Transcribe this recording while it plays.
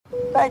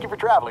Thank you for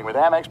traveling with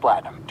Amex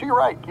Platinum. To your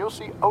right, you'll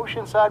see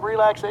oceanside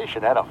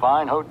relaxation at a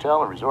fine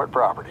hotel and resort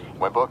property.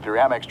 When booked through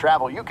Amex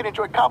Travel, you can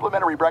enjoy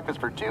complimentary breakfast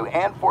for 2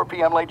 and 4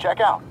 p.m. late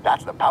checkout.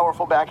 That's the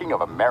powerful backing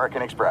of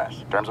American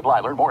Express. Terms apply.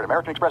 Learn more at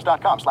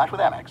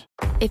americanexpress.com/withAmex.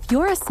 If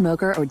you're a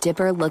smoker or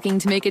dipper looking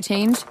to make a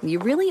change, you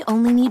really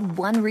only need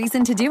one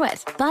reason to do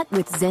it. But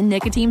with Zyn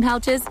nicotine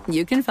pouches,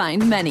 you can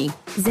find many.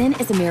 Zyn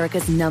is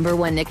America's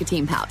 #1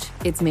 nicotine pouch.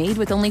 It's made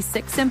with only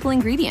 6 simple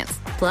ingredients.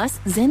 Plus,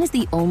 Zyn is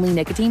the only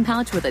nicotine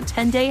pouch with a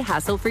 10-day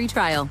hassle-free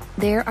trial.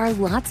 There are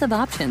lots of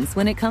options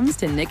when it comes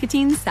to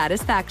nicotine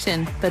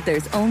satisfaction, but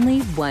there's only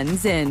one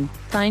Zyn.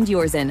 Find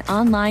your Zyn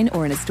online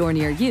or in a store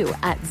near you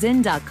at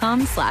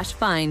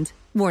zyn.com/find.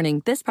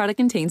 Warning, this product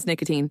contains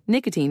nicotine.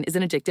 Nicotine is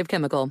an addictive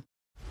chemical.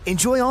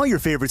 Enjoy all your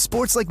favorite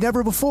sports like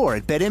never before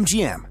at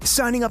BetMGM.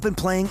 Signing up and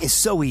playing is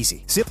so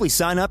easy. Simply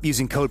sign up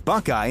using code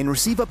Buckeye and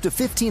receive up to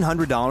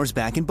 $1,500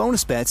 back in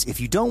bonus bets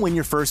if you don't win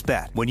your first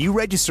bet. When you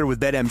register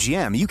with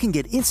BetMGM, you can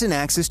get instant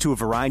access to a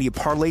variety of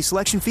parlay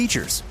selection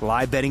features,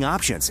 live betting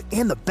options,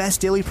 and the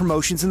best daily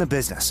promotions in the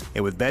business.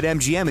 And with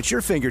BetMGM at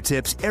your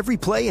fingertips, every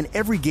play and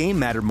every game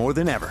matter more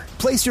than ever.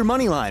 Place your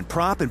moneyline,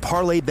 prop, and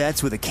parlay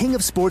bets with the king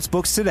of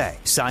sportsbooks today.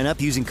 Sign up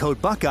using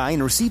code Buckeye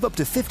and receive up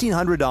to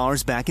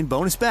 $1,500 back in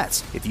bonus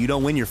bets if you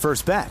don't win your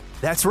first bet.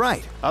 That's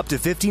right, up to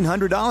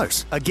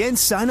 $1,500. Again,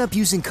 sign up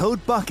using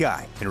code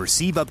Buckeye and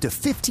receive up to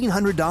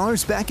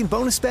 $1,500 back in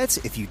bonus bets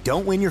if you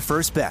don't win your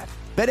first bet.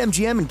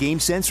 BetMGM and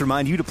GameSense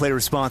remind you to play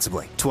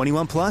responsibly.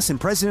 21 plus and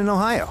present in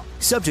Ohio.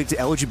 Subject to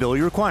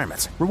eligibility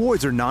requirements.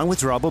 Rewards are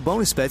non-withdrawable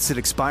bonus bets that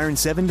expire in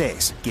 7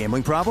 days.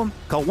 Gambling problem?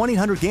 Call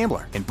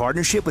 1-800-GAMBLER in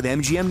partnership with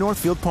MGM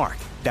Northfield Park.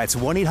 That's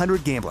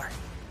 1-800-GAMBLER.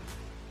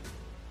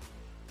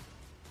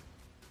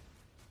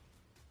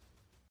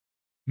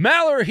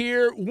 Maller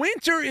here.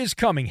 Winter is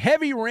coming.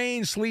 Heavy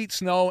rain, sleet,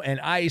 snow, and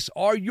ice.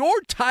 Are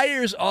your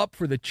tires up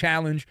for the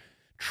challenge?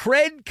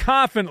 Tread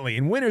confidently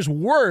in winter's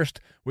worst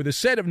with a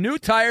set of new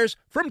tires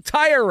from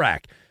Tire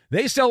Rack.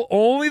 They sell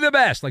only the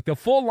best, like the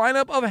full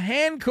lineup of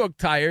hand-cooked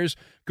tires.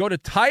 Go to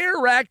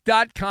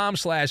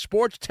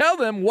TireRack.com/sports. Tell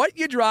them what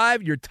you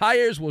drive. Your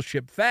tires will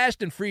ship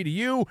fast and free to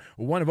you.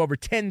 One of over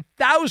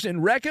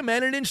 10,000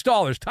 recommended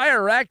installers.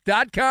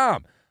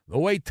 TireRack.com. The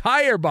way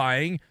tire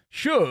buying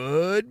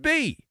should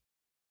be.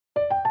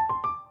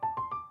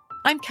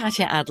 I'm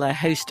Katya Adler,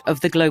 host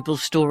of The Global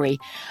Story.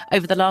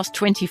 Over the last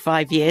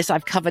 25 years,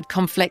 I've covered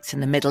conflicts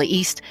in the Middle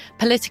East,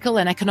 political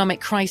and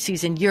economic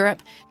crises in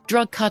Europe,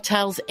 drug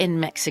cartels in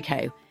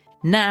Mexico.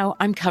 Now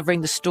I'm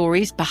covering the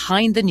stories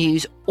behind the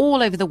news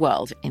all over the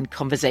world in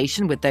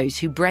conversation with those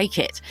who break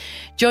it.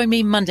 Join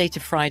me Monday to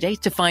Friday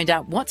to find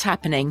out what's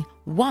happening,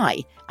 why,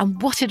 and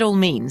what it all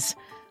means.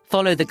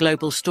 Follow The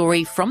Global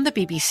Story from the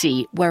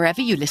BBC wherever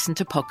you listen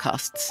to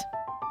podcasts.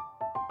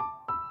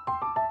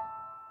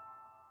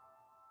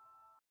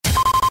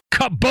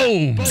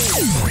 Kaboom!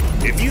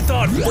 If you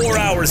thought 4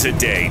 hours a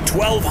day,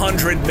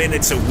 1,200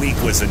 minutes a week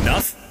was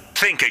enough,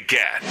 think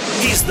again.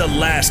 He's the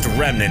last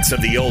remnants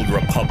of the old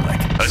republic,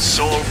 a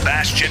sole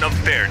bastion of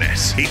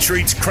fairness. He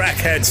treats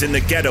crackheads in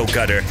the ghetto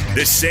gutter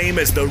the same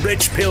as the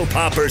rich pill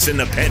poppers in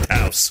the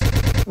penthouse.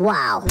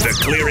 Wow. The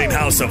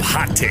clearinghouse of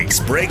hot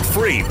takes break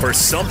free for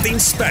something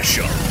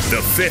special.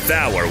 The Fifth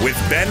Hour with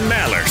Ben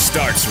Maller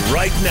starts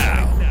right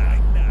now.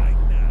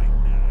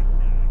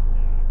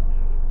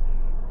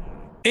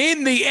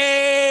 In the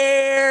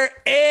air,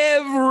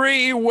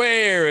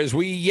 everywhere, as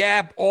we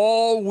yap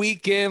all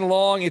weekend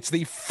long. It's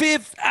the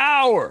Fifth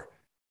Hour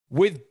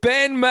with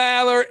Ben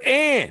Maller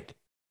and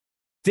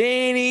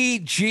Danny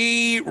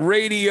G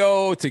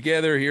Radio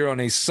together here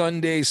on a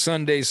Sunday.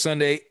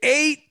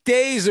 8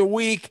 days a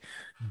week,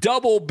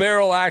 double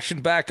barrel action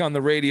back on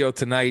the radio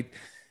tonight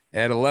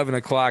at 11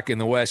 o'clock in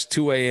the West,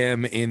 2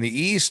 a.m. in the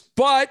East.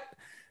 But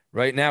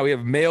right now we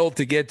have mail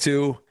to get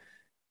to.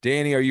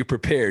 Danny, are you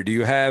prepared? Do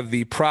you have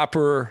the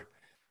proper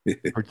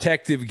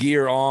protective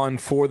gear on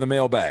for the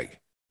mailbag?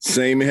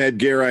 Same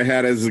headgear I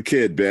had as a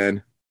kid,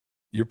 Ben.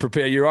 You're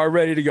prepared. You're all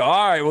ready to go.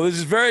 All right. Well, this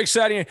is very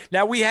exciting.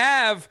 Now, we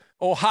have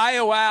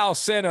Ohio Al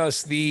sent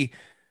us the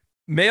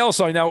mail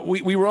song. Now,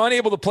 we were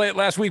unable to play it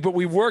last week, but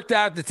we worked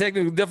out the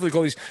technical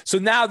difficulties. So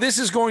now this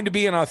is going to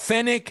be an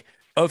authentic,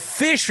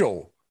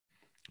 official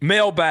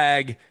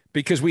mailbag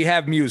because we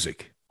have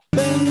music.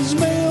 Ben's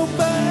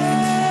mailbag.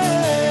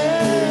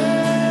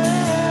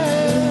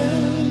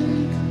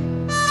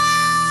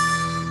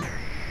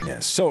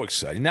 So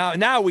exciting.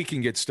 Now we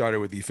can get started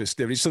with the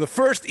festivities. So the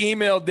first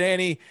email,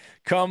 Danny,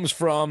 comes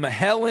from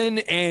Helen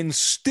and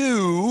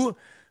Stu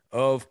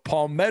of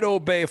Palmetto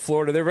Bay,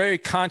 Florida. They're a very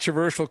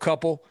controversial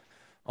couple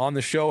on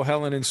the show,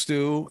 Helen and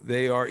Stu.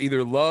 They are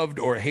either loved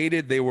or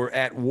hated. They were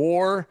at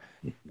war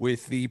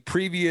with the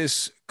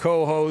previous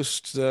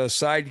co-host,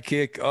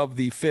 sidekick of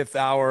the Fifth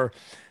Hour.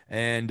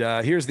 And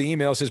here's the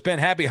email. It says, Ben,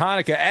 happy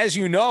Hanukkah. As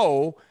you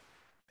know,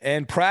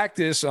 and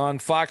practice on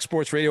Fox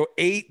Sports Radio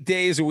 8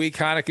 days a week.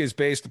 Hanukkah is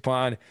based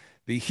upon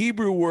the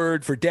Hebrew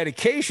word for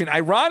dedication.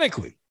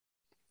 Ironically,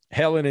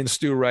 Helen and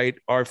Stu write,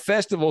 our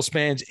festival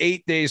spans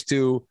 8 days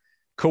too.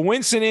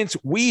 Coincidence?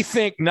 We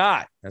think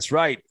not. That's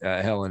right,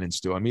 Helen and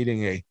Stu. I'm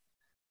eating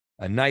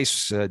a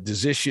nice,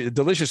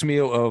 delicious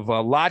meal of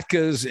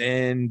latkes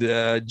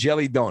and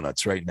jelly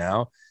donuts right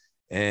now.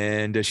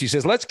 And she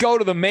says, let's go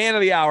to the man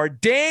of the hour,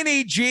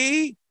 Danny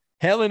G.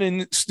 Helen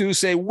and Stu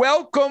say,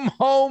 welcome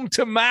home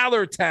to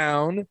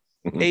Mallertown,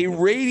 a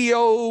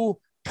radio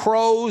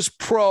pros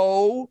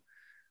pro.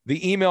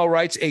 The email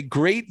writes, a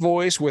great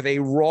voice with a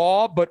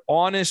raw but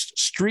honest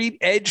street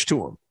edge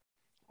to him.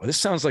 Well, this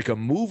sounds like a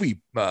movie,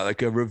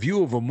 like a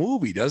review of a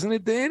movie, doesn't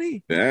it,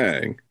 Danny?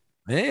 Dang.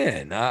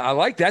 Man, I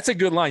like that's a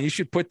good line. You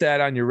should put that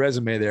on your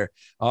resume there.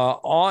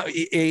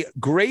 A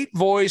great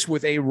voice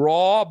with a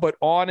raw but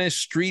honest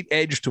street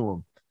edge to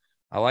him.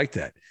 I like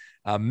that.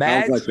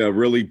 Sounds like a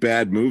really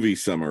bad movie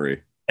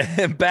summary.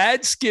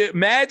 Mad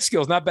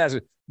skills, not bad.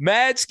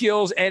 Mad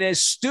skills, and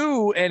as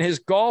Stu and his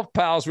golf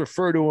pals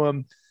refer to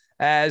him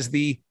as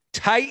the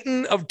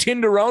Titan of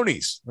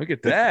Tinderonis. Look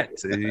at that.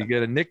 So you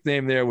get a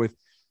nickname there with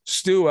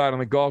Stu out on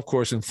the golf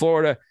course in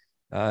Florida.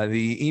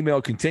 The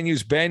email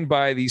continues, Ben,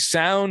 by the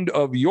sound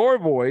of your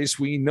voice,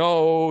 we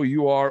know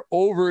you are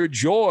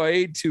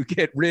overjoyed to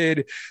get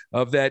rid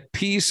of that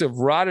piece of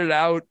rotted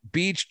out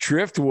beach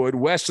driftwood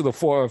west of the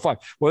 405.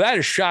 Well, that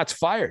is shots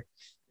fired.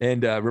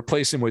 And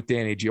replace him with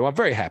Danny G. Well, I'm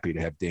very happy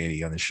to have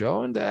Danny on the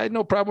show. And I had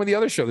no problem with the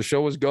other show. The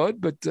show was good,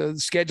 but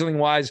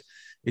scheduling-wise,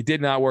 it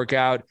did not work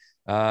out.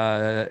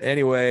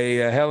 Anyway,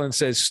 Helen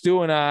says,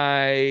 Stu and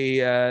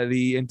I,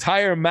 the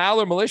entire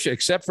Maller militia,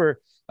 except for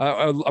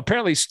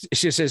apparently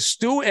she says,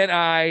 Stu and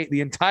I,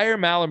 the entire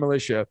Maller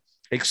militia,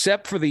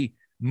 except for the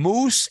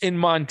Moose in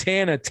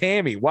Montana,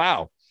 Tammy,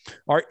 wow,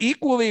 are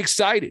equally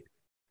excited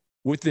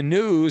with the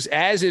news,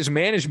 as is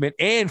management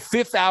and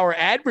Fifth Hour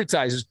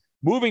advertisers.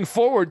 Moving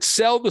forward,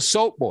 sell the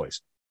soap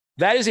boys.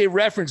 That is a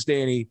reference,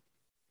 Danny.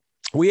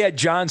 We had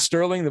John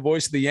Sterling, the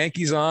voice of the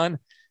Yankees, on,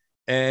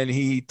 and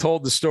he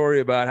told the story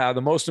about how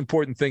the most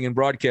important thing in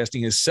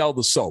broadcasting is sell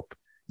the soap.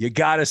 You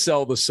got to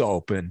sell the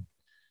soap. And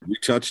we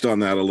touched on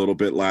that a little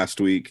bit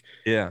last week.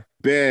 Yeah.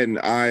 Ben,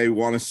 I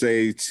want to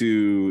say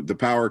to the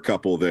power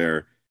couple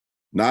there,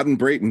 not in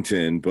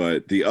Bradenton,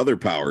 but the other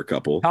power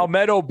couple.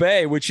 Palmetto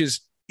Bay, which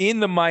is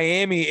in the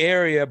Miami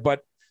area,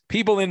 but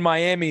people in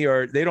Miami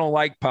they don't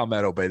like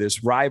Palmetto Bay.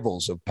 There's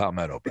rivals of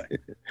Palmetto Bay.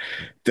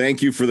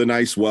 Thank you for the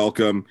nice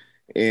welcome.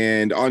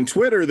 And on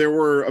Twitter, there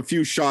were a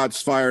few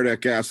shots fired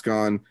at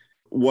Gascon.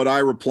 What I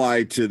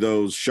replied to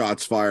those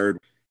shots fired,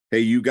 hey,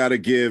 you got to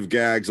give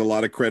Gags a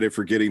lot of credit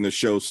for getting the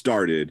show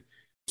started.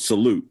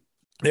 Salute.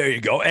 There you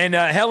go. And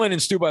Helen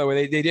and Stu, by the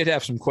way, they did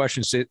have some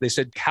questions. They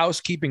said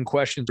housekeeping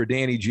question for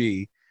Danny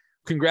G.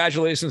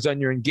 Congratulations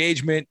on your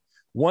engagement.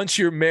 Once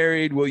you're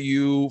married, will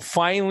you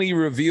finally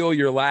reveal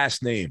your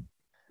last name?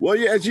 Well,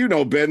 yeah, as you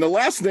know, Ben, the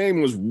last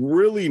name was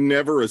really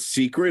never a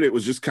secret. It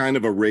was just kind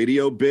of a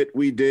radio bit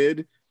we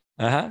did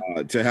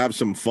to have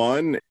some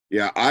fun.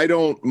 Yeah, I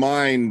don't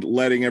mind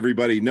letting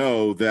everybody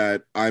know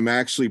that I'm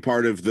actually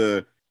part of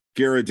the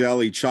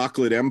Ghirardelli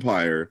chocolate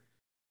empire.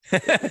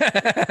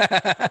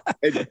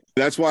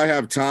 That's why I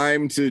have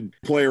time to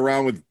play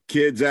around with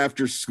kids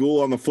after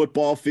school on the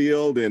football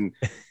field and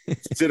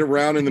sit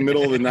around in the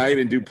middle of the night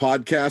and do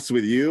podcasts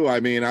with you. I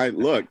mean,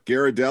 look,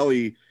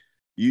 Ghirardelli,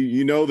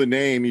 you know the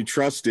name, you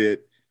trust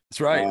it. That's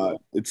right.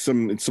 It's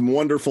some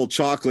wonderful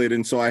chocolate,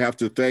 and so I have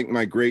to thank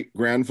my great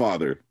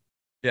grandfather.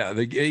 Yeah,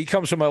 he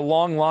comes from a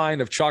long line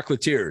of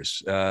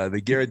chocolatiers,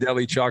 the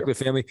Ghirardelli chocolate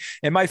family.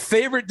 And my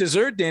favorite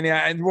dessert, Danny,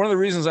 and one of the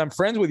reasons I'm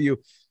friends with you,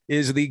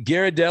 is the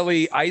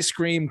Ghirardelli ice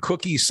cream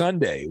cookie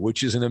sundae,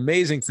 which is an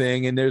amazing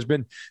thing. And there's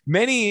been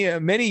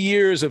many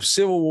years of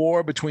civil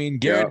war between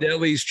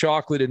Ghirardelli's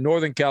chocolate in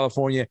Northern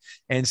California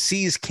and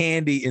See's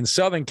Candy in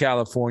Southern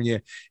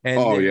California.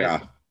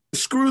 And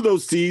screw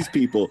those See's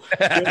people.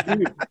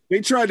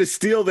 They tried to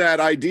steal that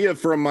idea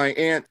from my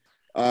aunt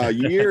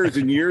years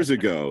and years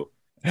ago.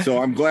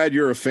 So I'm glad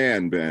you're a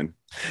fan, Ben.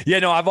 Yeah,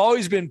 no, I've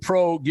always been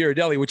pro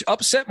Ghirardelli, which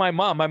upset my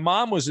mom. My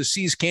mom was a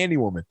See's Candy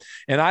woman,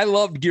 and I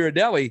loved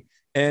Ghirardelli.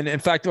 And in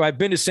fact, I've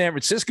been to San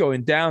Francisco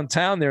in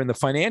downtown there in the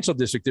financial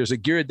district. There's a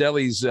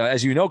Ghirardelli's,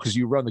 as you know, because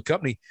you run the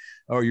company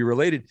or you're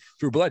related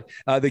through blood,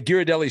 the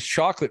Ghirardelli's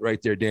chocolate right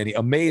there, Danny.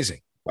 Amazing.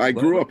 I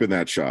grew up in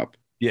that shop.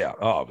 Yeah.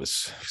 Oh, it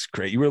was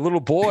great. You were a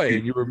little boy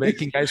and you were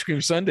making ice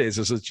cream sundaes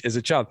as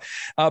a child.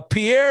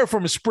 Pierre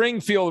from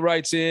Springfield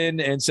writes in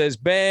and says,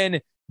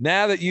 Ben,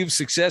 now that you've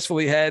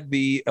successfully had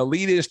the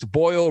elitist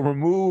boil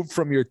removed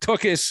from your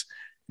tuchus,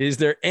 is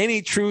there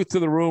any truth to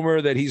the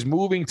rumor that he's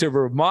moving to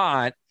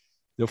Vermont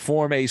to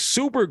form a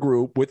super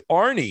group with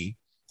Arnie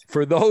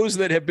for those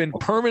that have been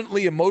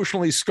permanently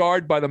emotionally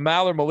scarred by the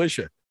Maller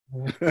militia?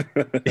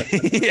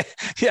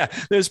 yeah.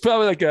 There's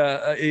probably like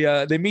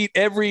they meet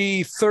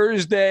every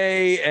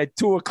Thursday at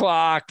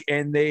 2:00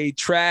 and they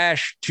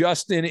trash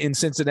Justin in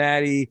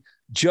Cincinnati,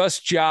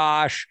 Just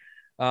Josh,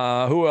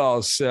 who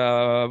else?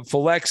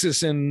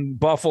 Philexis in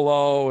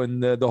Buffalo,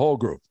 and the whole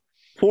group.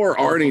 Poor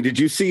Arnie. Did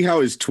you see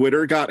how his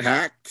Twitter got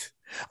hacked?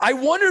 I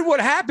wondered what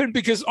happened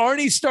because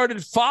Arnie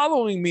started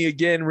following me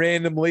again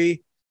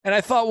randomly. And I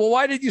thought, well,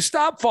 why did you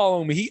stop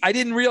following me? I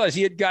didn't realize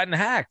he had gotten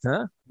hacked,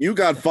 huh? You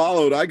got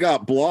followed. I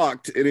got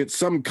blocked. And it's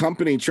some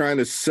company trying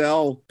to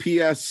sell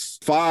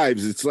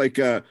PS5s. It's like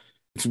a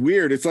It's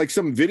weird. It's like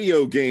some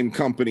video game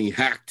company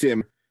hacked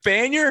him.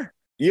 Fanier?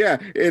 Yeah.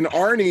 And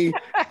Arnie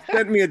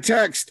sent me a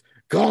text.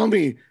 Call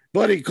me,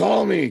 buddy,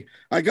 call me.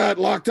 I got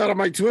locked out of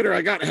my Twitter.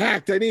 I got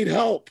hacked. I need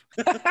help.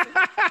 Poor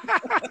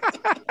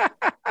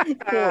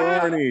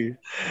Arnie.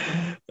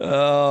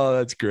 Oh,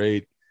 that's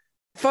great.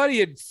 I thought he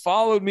had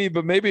followed me,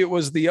 but maybe it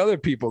was the other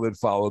people that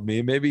followed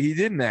me. Maybe he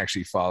didn't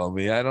actually follow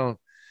me. I don't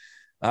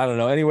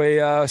know. Anyway,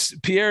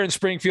 Pierre in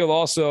Springfield,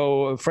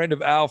 also a friend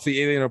of Alf,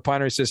 the alien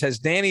opiner, says, has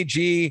Danny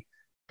G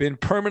been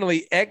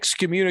permanently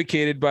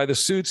excommunicated by the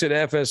suits at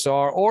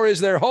FSR, or is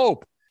there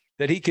hope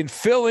that he can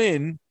fill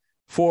in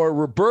for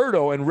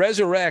Roberto and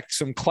resurrect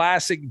some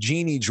classic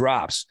Genie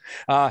drops?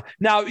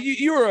 Now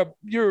you're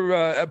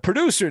a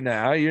producer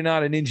now. You're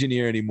not an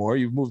engineer anymore.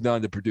 You've moved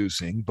on to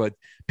producing, but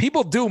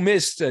people do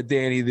miss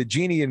Danny, the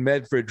Genie and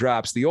Medford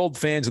drops, the old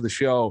fans of the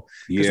show.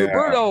 Because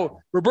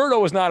Roberto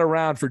was not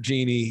around for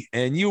Genie,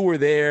 and you were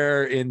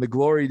there in the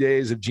glory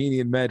days of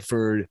Genie and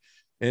Medford,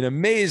 an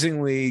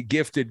amazingly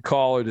gifted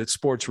caller at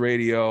sports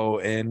radio.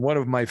 And one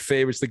of my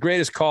favorites, the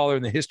greatest caller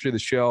in the history of the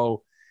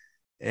show.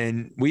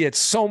 And we had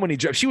so many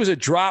drops. She was a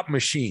drop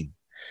machine.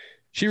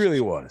 She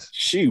really was.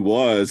 She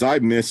was. I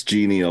miss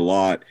Jeannie a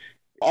lot.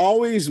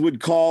 Always would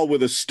call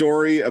with a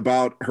story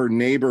about her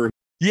neighbor.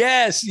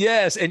 Yes.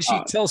 And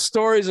she'd tell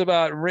stories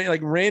about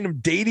random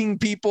dating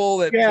people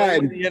that play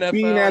in the NFL.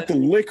 Being at the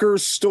liquor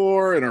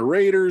store and a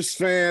Raiders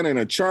fan and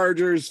a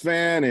Chargers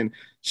fan. And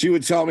she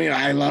would tell me,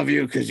 I love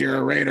you because you're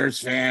a Raiders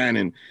fan.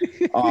 And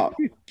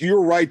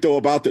you're right, though,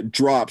 about the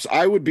drops.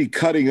 I would be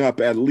cutting up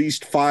at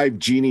least 5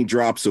 Jeannie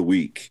drops a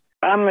week.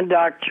 I'm a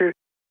doctor.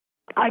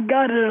 I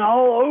got it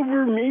all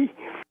over me.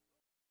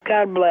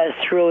 God bless,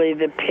 really,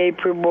 the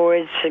paper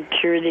boys,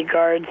 security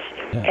guards,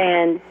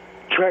 and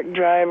truck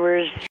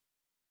drivers.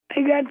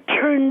 I got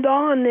turned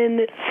on, and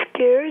it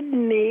scared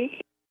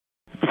me.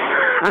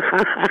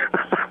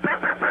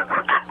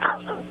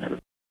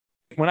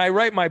 When I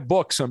write my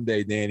book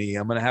someday, Danny,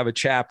 I'm going to have a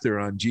chapter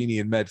on Genie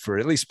and Medford,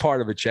 at least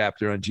part of a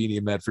chapter on Genie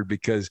and Medford,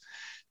 because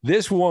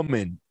this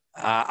woman,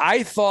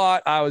 I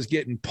thought I was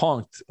getting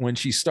punked when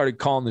she started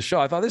calling the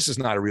show. I thought, this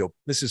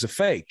is a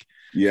fake.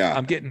 Yeah.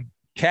 I'm getting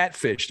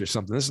catfished or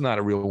something. This is not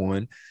a real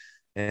woman.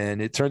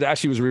 And it turned out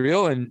she was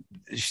real. And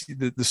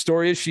the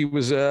story is she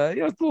was a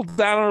little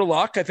down on her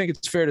luck, I think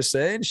it's fair to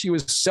say. And she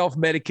was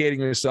self-medicating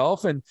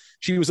herself, and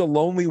she was a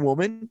lonely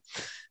woman.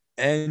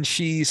 And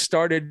she just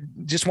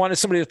wanted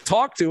somebody to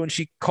talk to. And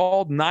she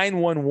called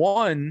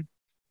 911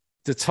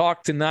 to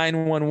talk to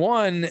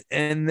 911,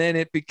 and then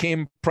it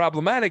became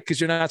problematic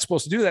because you're not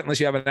supposed to do that unless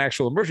you have an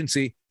actual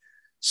emergency.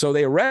 So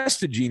they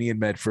arrested Genie in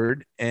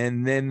Medford,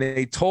 and then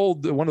they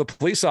told one of the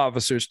police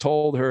officers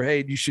told her,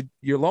 hey,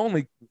 you're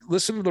lonely,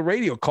 listen to the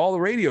radio, call the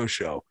radio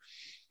show.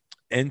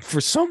 And for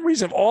some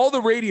reason, all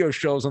the radio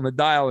shows on the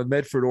dial in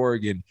Medford,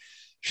 Oregon,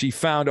 she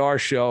found our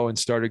show and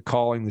started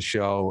calling the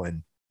show,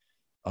 and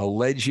a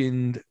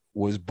legend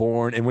was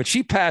born. And when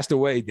she passed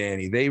away,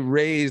 Danny,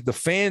 the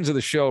fans of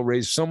the show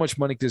raised so much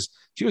money because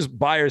she was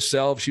by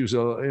herself. She was a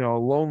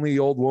lonely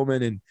old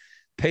woman, and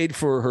paid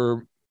for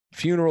her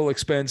funeral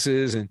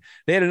expenses, and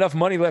they had enough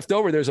money left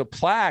over. There's a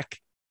plaque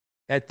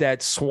at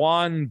that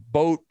Swan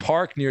Boat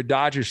Park near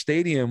Dodger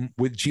Stadium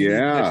with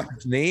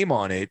Genie's name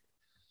on it,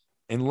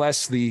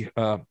 unless the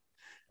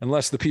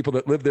people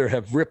that live there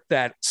have ripped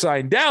that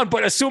sign down.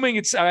 But I assume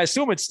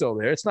it's still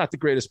there. It's not the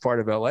greatest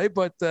part of LA,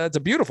 but it's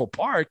a beautiful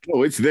park.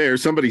 Oh, it's there.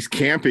 Somebody's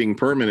camping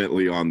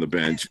permanently on the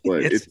bench,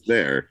 but it's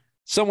there.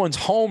 Someone's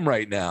home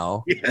right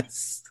now.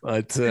 Yes.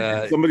 But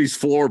somebody's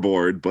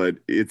floorboard, but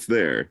it's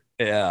there.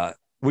 Yeah.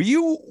 Were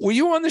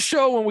you on the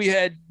show when we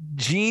had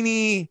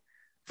Genie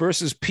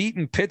versus Pete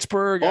in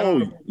Pittsburgh?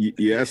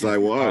 Yes, I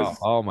was.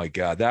 Oh my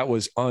God. That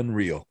was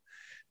unreal.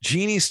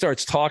 Genie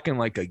starts talking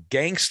like a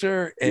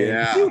gangster, and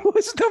it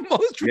was the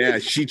most. Yeah,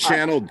 she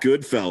channeled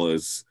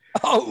Goodfellas.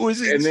 Oh, it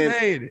was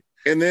insane.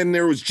 And then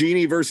there was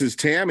Genie versus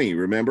Tammy.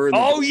 Remember?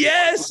 Oh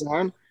yes,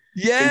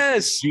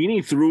 yes.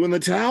 Genie threw in the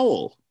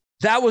towel.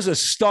 That was a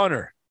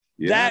stunner.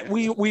 Yeah. That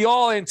we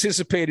all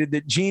anticipated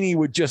that Genie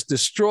would just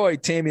destroy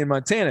Tammy and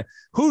Montana.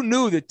 Who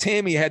knew that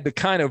Tammy had the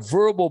kind of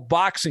verbal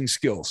boxing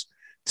skills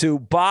to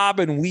bob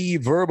and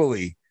weave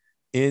verbally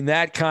in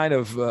that kind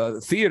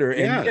of theater?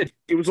 And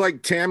it was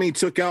like Tammy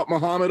took out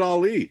Muhammad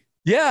Ali.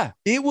 Yeah,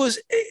 it was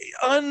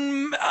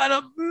an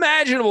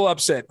unimaginable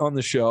upset on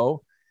the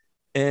show,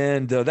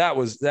 and that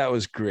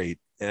was great.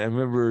 And I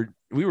remember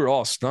we were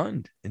all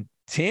stunned. And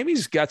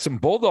Tammy's got some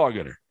bulldog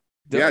in her.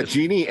 Yeah,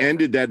 Genie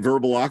ended that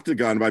verbal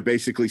octagon by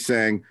basically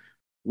saying,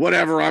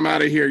 whatever, I'm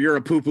out of here. You're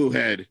a poo-poo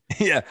head.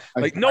 Yeah,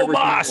 like no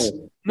boss,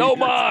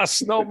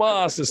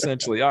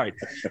 essentially. All right.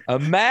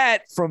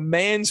 Matt from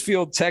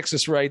Mansfield,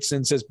 Texas writes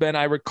and says, Ben,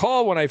 I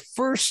recall when I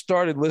first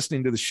started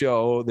listening to the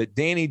show that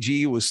Danny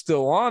G was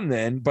still on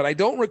then, but I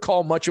don't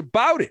recall much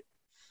about it.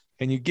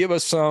 Can you give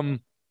us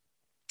some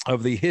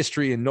of the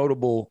history and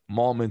notable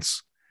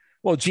moments?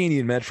 Well, Genie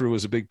in Medford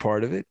was a big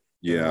part of it.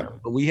 Yeah.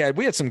 But we had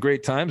some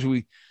great times.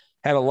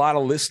 Had a lot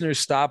of listeners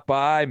stop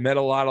by, met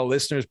a lot of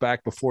listeners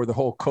back before the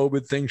whole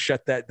COVID thing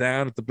shut that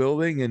down at the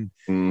building. And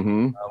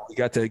we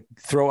got to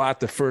throw out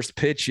the first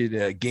pitch at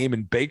a game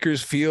in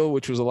Bakersfield,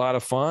 which was a lot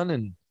of fun.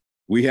 And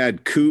we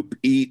had Coop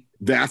eat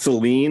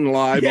Vaseline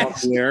live on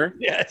there.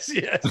 Yes.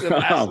 The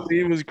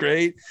Vaseline was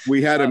great.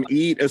 We had him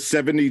eat a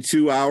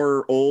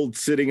 72-hour-old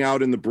sitting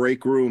out in the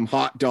break room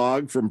hot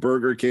dog from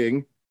Burger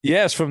King.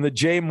 Yes, from the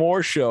Jay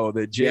Moore show.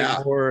 That Jay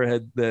Moore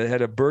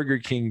had a Burger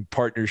King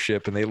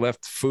partnership, and they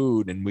left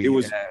food, and it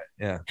was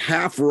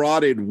half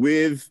rotted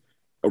with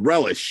a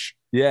relish.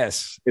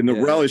 Yes, and the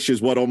relish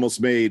is what almost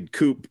made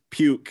Coop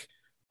puke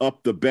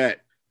up the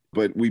bet.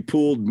 But we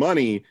pooled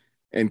money,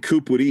 and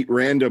Coop would eat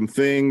random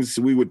things.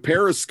 We would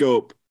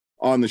Periscope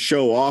on the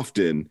show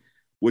often,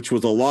 which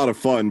was a lot of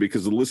fun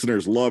because the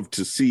listeners loved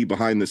to see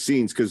behind the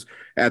scenes. Because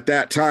at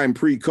that time,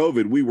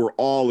 pre-COVID, we were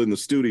all in the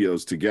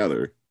studios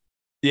together.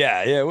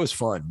 Yeah, it was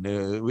fun.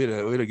 We had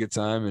a good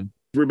time. And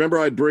remember,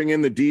 I'd bring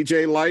in the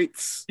DJ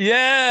lights.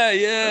 Yeah.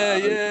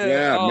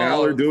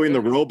 Mallard doing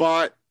the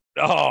robot.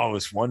 Oh, it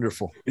was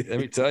wonderful. Let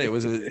me tell you,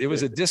 it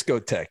was a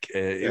discotheque.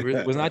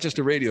 It was not just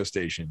a radio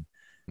station.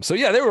 So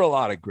yeah, there were a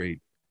lot of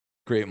great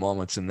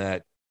moments in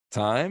that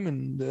time.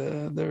 And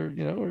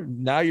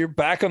now you're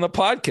back on the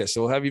podcast.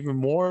 So we'll have even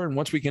more. And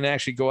once we can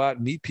actually go out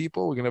and meet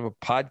people, we're gonna have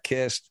a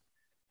podcast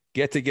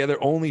get together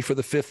only for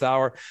the 5th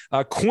hour.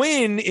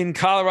 Quinn in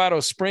Colorado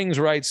Springs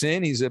writes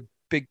in. He's a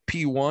big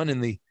P1 in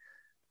the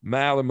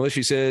Mallard militia.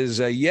 He says,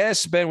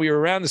 yes, Ben, we were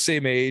around the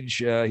same age.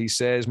 He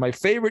says, my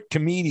favorite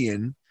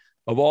comedian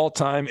of all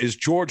time is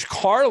George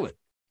Carlin.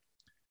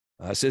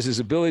 Says his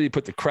ability to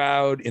put the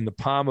crowd in the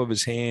palm of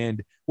his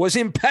hand was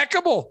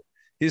impeccable.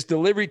 His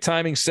delivery,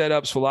 timing,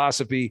 setups,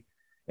 philosophy,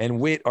 and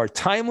wit are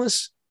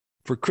timeless.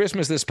 For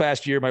Christmas this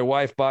past year, my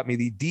wife bought me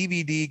the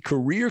DVD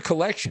career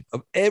collection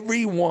of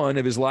every one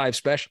of his live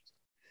specials.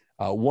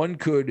 One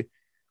could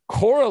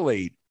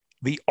correlate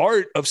the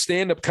art of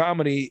stand-up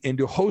comedy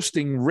into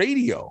hosting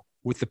radio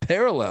with the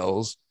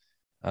parallels.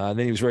 Then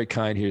he was very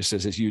kind here,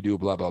 says, as you do,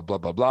 blah, blah, blah,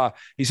 blah, blah.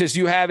 He says, do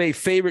you have a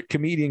favorite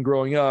comedian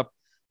growing up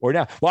or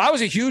now? Well, I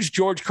was a huge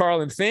George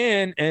Carlin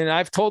fan, and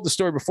I've told the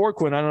story before,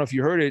 Quinn. I don't know if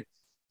you heard it,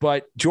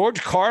 but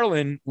George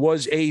Carlin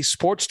was a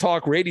sports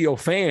talk radio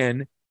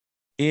fan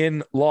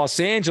in Los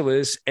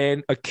Angeles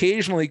and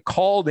occasionally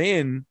called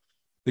in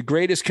the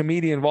greatest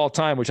comedian of all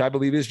time, which I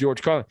believe is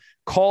George Carlin,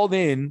 called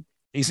in.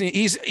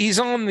 He's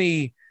on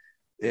the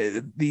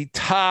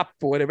top,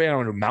 whatever, I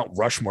don't know, Mount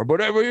Rushmore, but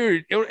whatever,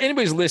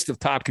 anybody's list of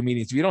top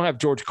comedians. If you don't have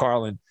George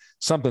Carlin,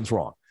 something's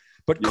wrong.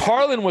 But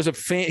Carlin was a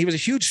fan. He was a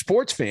huge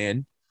sports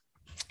fan,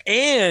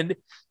 and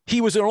he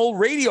was an old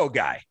radio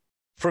guy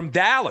from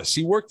Dallas.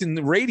 He worked in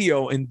the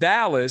radio in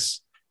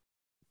Dallas,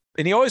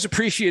 and he always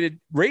appreciated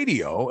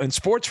radio and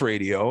sports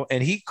radio.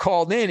 And he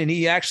called in, and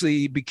he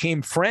actually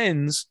became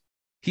friends.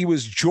 He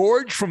was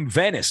George from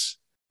Venice.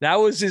 That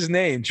was his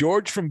name,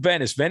 George from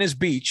Venice. Venice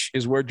Beach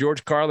is where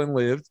George Carlin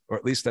lived, or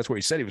at least that's where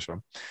he said he was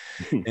from.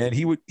 And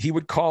he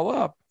would call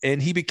up,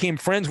 and he became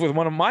friends with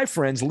one of my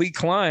friends, Lee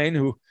Klein,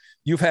 who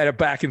you've had a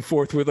back and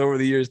forth with over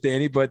the years,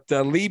 Danny. But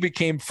Lee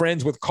became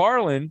friends with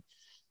Carlin,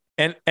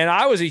 and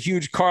I was a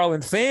huge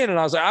Carlin fan, and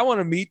I was like, I want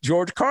to meet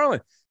George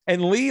Carlin.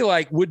 And Lee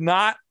would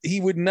not,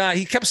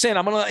 he kept saying,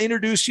 I'm going to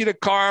introduce you to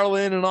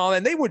Carlin and all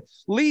that. And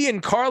Lee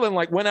and Carlin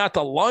went out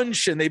to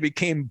lunch, and they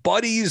became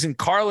buddies, and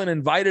Carlin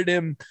invited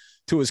him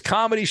to his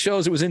comedy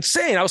shows. It was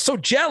insane. I was so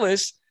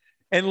jealous.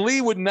 And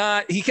Lee would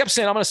not, he kept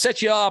saying, I'm going to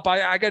set you up.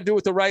 I got to do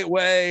it the right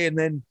way. And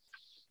then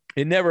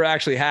it never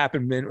actually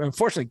happened. And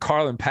unfortunately,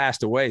 Carlin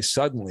passed away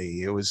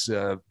suddenly. It was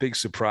a big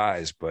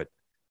surprise, but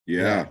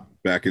yeah,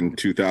 back in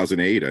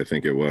 2008, I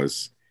think it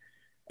was.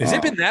 Has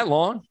it been that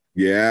long?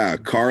 Yeah.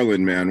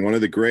 Carlin, man, one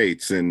of the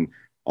greats, and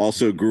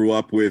also grew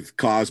up with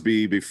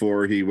Cosby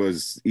before he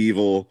was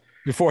evil.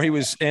 Before he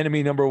was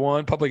enemy number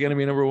one, public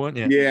enemy number one.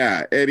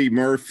 Yeah. Eddie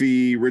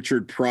Murphy,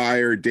 Richard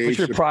Pryor, Dave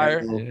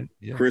Chappelle,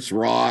 Chris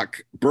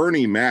Rock.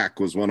 Bernie Mac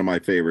was one of my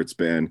favorites,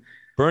 Ben.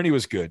 Bernie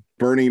was good.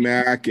 Bernie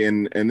Mac.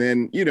 And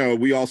then,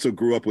 we also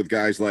grew up with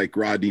guys like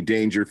Rodney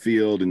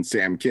Dangerfield and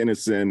Sam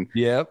Kinison.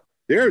 Yep.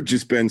 There have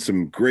just been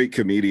some great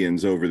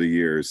comedians over the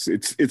years.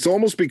 It's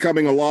almost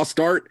becoming a lost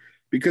art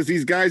because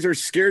these guys are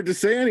scared to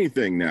say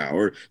anything now,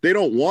 or they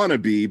don't want to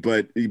be,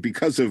 but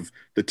because of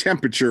the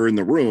temperature in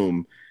the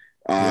room,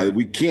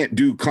 we can't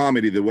do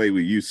comedy the way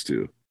we used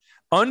to.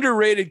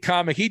 Underrated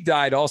comic. He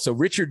died also.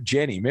 Richard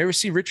Jeni. You ever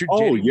see Richard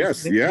Jeni? Oh,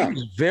 yes. Yeah. He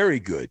was very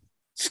good.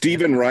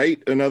 Stephen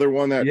Wright, another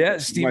one that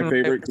is my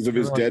favorite because of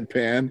his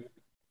deadpan.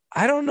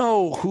 I don't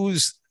know who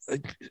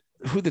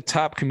the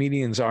top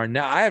comedians are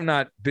now. I have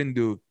not been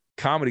to a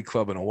comedy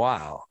club in a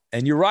while.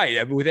 And you're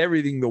right. With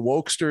everything, the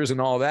wokesters and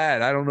all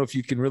that, I don't know if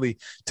you can really,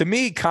 to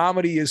me,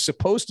 comedy is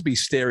supposed to be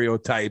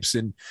stereotypes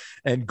and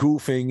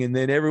goofing. And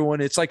then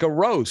everyone, it's like a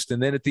roast.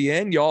 And then at the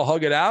end, you all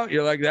hug it out.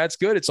 You're like, that's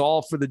good. It's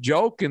all for the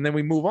joke. And then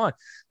we move on.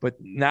 But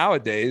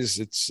nowadays,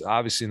 it's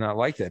obviously not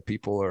like that.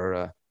 People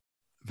are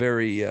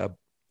very,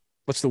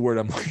 what's the word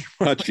I'm looking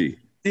for? Touchy.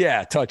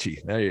 Yeah,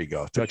 touchy. There you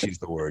go. Touchy is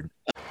the word.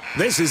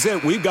 This is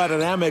it. We've got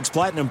an Amex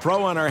Platinum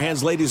Pro on our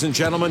hands, ladies and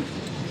gentlemen.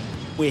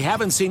 We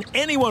haven't seen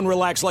anyone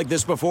relax like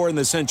this before in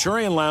the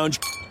Centurion Lounge.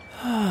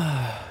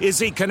 Is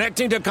he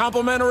connecting to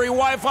complimentary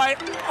Wi-Fi?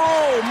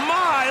 Oh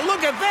my,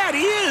 look at that,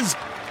 he is!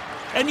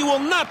 And you will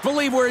not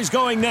believe where he's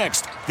going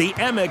next. The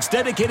Amex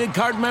dedicated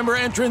card member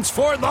entrance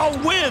for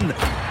the win.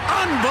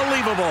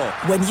 Unbelievable.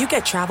 When you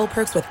get travel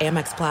perks with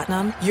Amex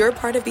Platinum, you're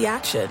part of the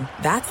action.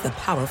 That's the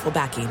powerful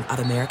backing of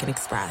American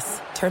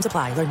Express. Terms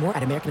apply. Learn more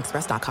at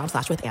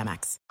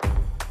americanexpress.com/withAmex.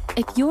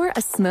 If you're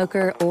a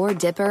smoker or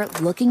dipper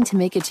looking to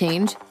make a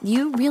change,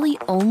 you really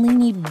only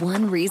need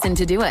one reason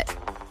to do it.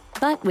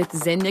 But with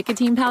Zyn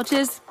nicotine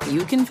pouches,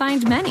 you can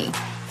find many.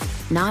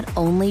 Not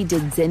only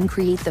did Zyn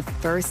create the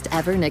first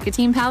ever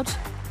nicotine pouch,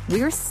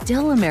 we're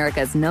still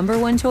America's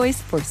 #1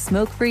 choice for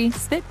smoke-free,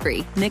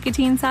 spit-free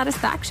nicotine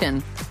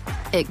satisfaction.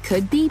 It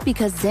could be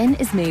because Zyn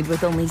is made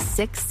with only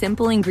 6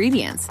 simple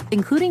ingredients,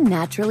 including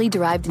naturally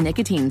derived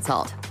nicotine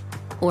salt.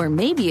 Or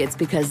maybe it's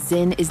because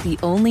Zyn is the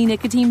only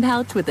nicotine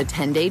pouch with a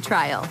 10-day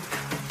trial.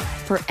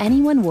 For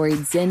anyone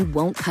worried Zyn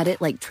won't cut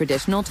it like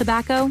traditional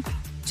tobacco,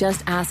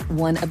 just ask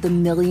one of the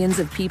millions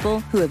of people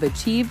who have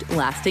achieved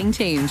lasting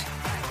change.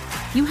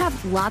 You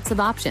have lots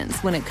of options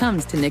when it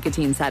comes to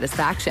nicotine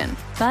satisfaction,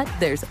 but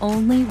there's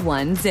only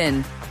one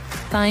Zyn.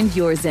 Find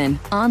your Zyn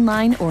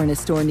online or in a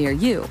store near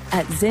you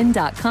at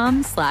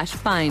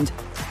zyn.com/find.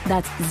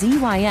 That's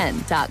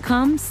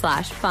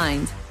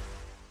ZYN.com/find.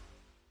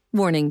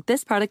 Warning,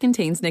 this product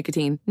contains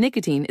nicotine.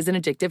 Nicotine is an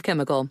addictive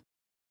chemical.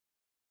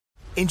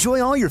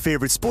 Enjoy all your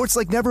favorite sports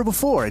like never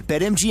before at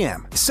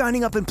BetMGM.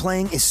 Signing up and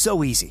playing is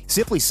so easy.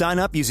 Simply sign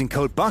up using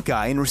code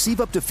Buckeye and receive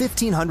up to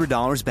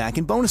 $1,500 back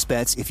in bonus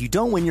bets if you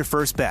don't win your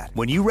first bet.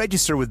 When you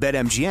register with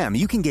BetMGM,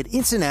 you can get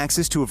instant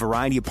access to a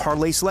variety of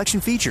parlay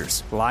selection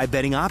features, live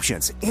betting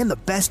options, and the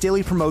best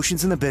daily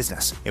promotions in the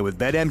business. And with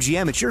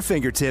BetMGM at your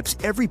fingertips,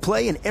 every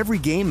play and every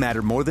game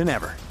matter more than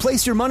ever.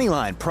 Place your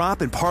moneyline,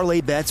 prop, and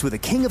parlay bets with the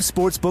king of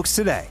sportsbooks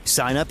today.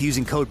 Sign up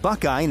using code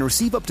Buckeye and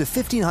receive up to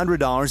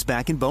 $1,500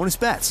 back in bonus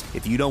bets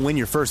if you don't win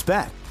your first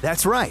bet.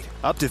 That's right,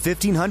 up to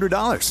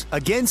 $1,500.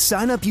 Again,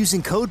 sign up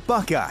using code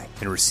Buckeye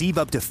and receive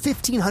up to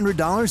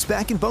 $1,500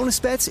 back in bonus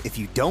bets if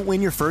you don't win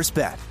your first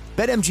bet.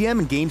 BetMGM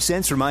and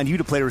GameSense remind you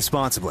to play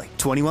responsibly.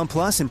 21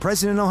 plus and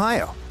present in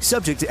Ohio.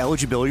 Subject to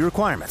eligibility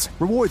requirements.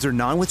 Rewards are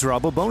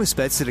non-withdrawable bonus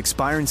bets that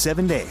expire in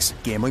 7 days.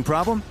 Gambling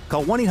problem?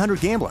 Call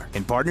 1-800-GAMBLER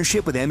in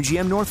partnership with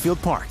MGM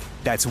Northfield Park.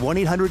 That's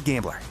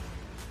 1-800-GAMBLER.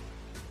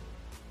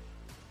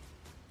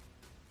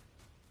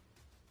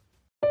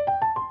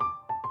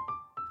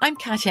 I'm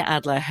Katya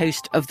Adler,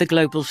 host of The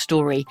Global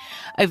Story.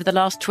 Over the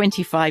last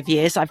 25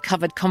 years, I've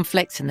covered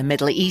conflicts in the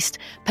Middle East,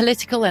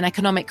 political and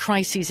economic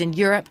crises in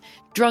Europe,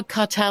 drug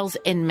cartels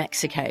in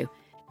Mexico.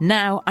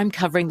 Now I'm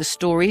covering the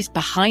stories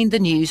behind the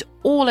news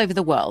all over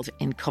the world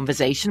in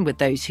conversation with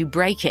those who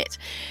break it.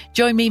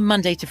 Join me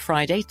Monday to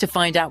Friday to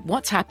find out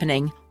what's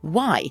happening,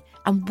 why,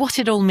 and what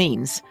it all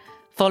means.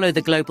 Follow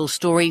The Global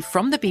Story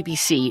from the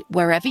BBC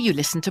wherever you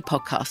listen to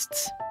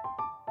podcasts.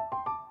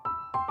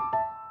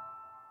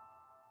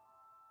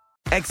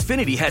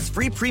 Xfinity has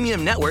free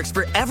premium networks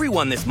for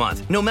everyone this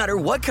month, no matter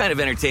what kind of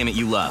entertainment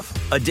you love.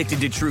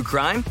 Addicted to true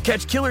crime?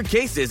 Catch killer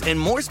cases and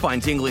more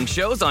spine-tingling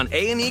shows on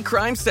A&E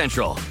Crime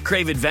Central.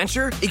 Crave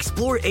adventure?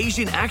 Explore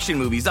Asian action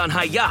movies on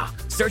Hayya.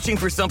 Searching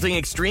for something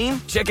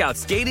extreme? Check out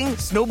skating,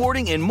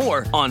 snowboarding, and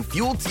more on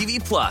Fuel TV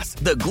Plus,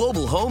 the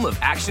global home of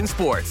action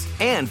sports.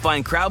 And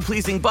find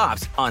crowd-pleasing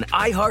bops on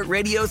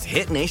iHeartRadio's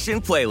Hit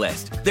Nation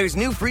playlist. There's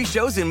new free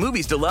shows and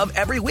movies to love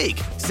every week.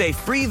 Say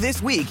free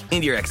this week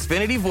in your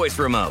Xfinity voice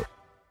remote.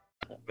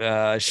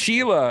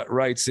 Sheila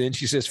writes in,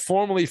 she says,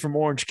 formerly from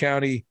Orange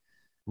County,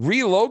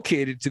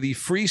 relocated to the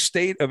free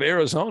state of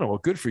Arizona. Well,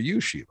 good for you,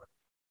 Sheila.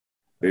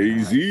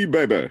 Easy,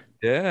 baby.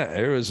 Yeah,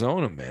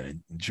 Arizona,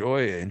 man.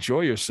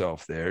 Enjoy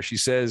yourself there. She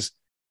says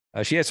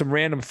she had some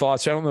random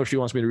thoughts. I don't know if she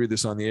wants me to read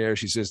this on the air.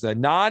 She says the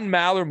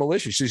non-Maller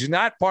militia. She says she's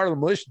not part of the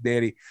militia,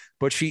 Danny,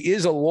 but she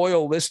is a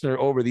loyal listener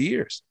over the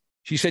years.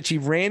 She said she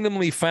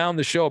randomly found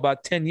the show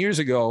about 10 years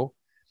ago.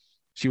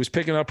 She was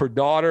picking up her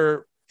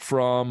daughter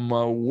from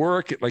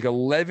work at like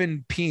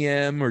 11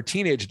 p.m., her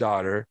teenage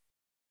daughter,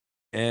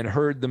 and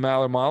heard the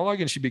Maller monologue,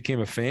 and she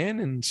became a fan.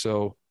 And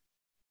so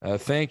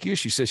thank you.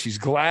 She says she's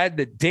glad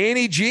that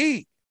Danny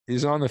G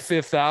is on the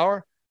fifth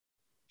hour.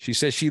 She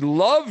says she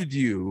loved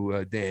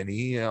you,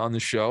 Danny, on the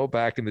show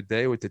back in the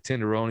day with the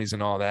Tenderonis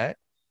and all that.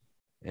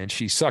 And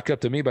she sucked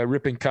up to me by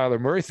ripping Kyler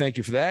Murray. Thank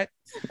you for that.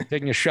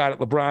 Taking a shot at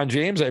LeBron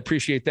James. I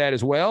appreciate that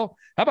as well.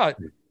 How about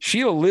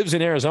Sheila lives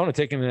in Arizona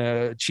taking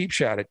a cheap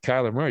shot at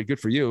Kyler Murray? Good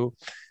for you.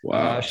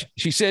 Wow.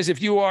 She says,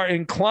 if you are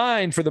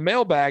inclined for the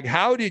mailbag,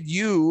 how did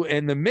you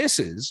and the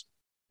missus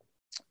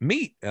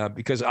meet?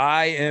 Because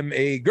I am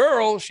a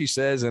girl, she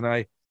says, and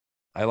I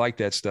like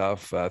that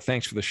stuff.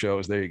 Thanks for the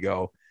shows. There you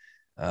go.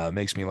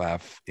 Makes me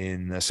laugh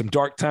in some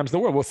dark times in the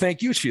world. Well,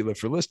 thank you, Sheila,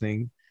 for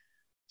listening.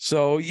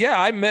 So, yeah,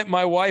 I met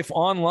my wife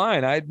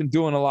online. I'd been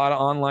doing a lot of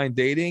online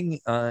dating,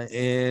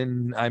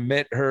 and I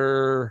met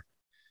her,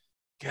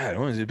 God,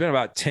 it's been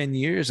about 10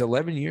 years,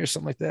 11 years,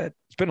 something like that.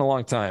 It's been a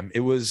long time. I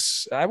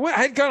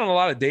had gone on a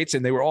lot of dates,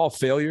 and they were all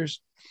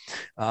failures.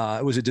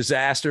 It was a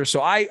disaster.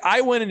 So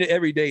I went into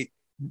every date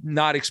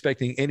not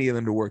expecting any of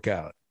them to work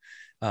out.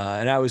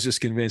 And I was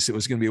just convinced it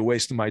was going to be a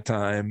waste of my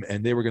time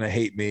and they were going to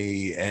hate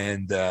me.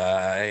 And,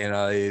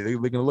 they're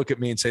going to look at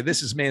me and say,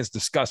 this man's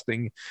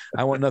disgusting.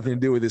 I want nothing to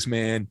do with this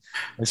man.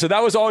 And so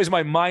that was always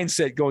my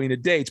mindset going to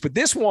dates. But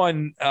this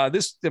one,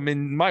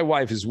 my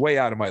wife is way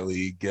out of my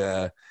league,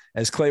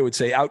 as Clay would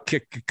say,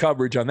 outkick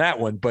coverage on that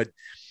one. But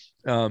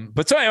so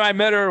anyway, I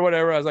met her or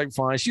whatever. I was like,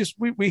 fine.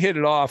 We hit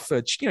it off.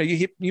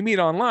 You meet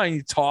online,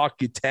 you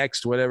talk, you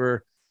text,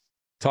 whatever.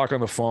 Talk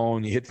on the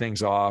phone, you hit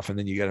things off, and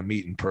then you got to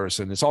meet in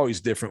person. It's always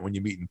different when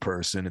you meet in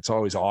person. It's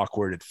always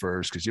awkward at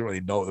first because you don't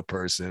really know the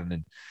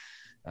person.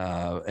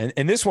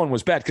 And this one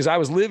was bad because I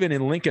was living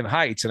in Lincoln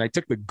Heights and I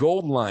took the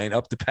Gold Line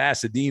up to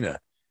Pasadena,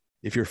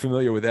 if you're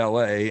familiar with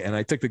LA. And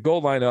I took the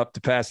Gold Line up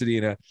to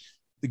Pasadena.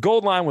 The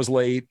Gold Line was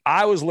late.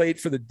 I was late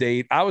for the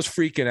date. I was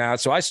freaking out.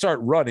 So I start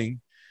running.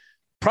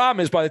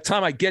 Problem is, by the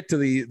time I get to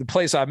the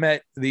place I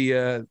met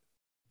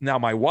now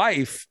my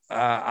wife,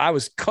 I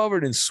was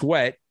covered in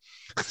sweat.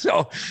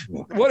 So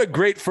what a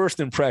great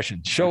first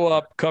impression. Show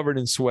up covered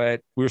in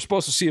sweat. We were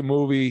supposed to see a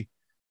movie.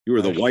 You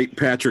were the white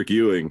Patrick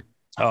Ewing.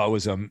 Oh, it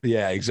was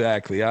yeah,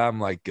 exactly. I'm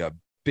like a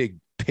big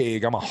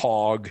pig. I'm a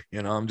hog,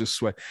 I'm just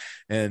sweat.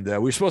 And we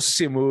were supposed to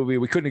see a movie.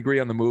 We couldn't agree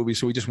on the movie.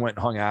 So we just went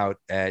and hung out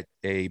at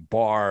a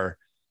bar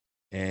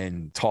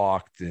and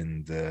talked.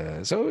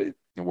 And so it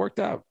worked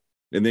out.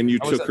 And then you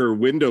took her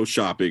window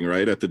shopping,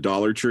 right? At the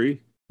Dollar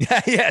Tree.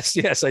 Yes.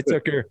 I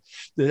took her.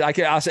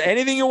 I'll say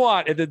anything you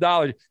want at the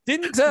Dollar.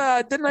 Didn't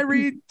I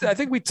read? I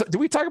think did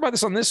we talk about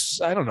this on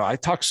this? I don't know. I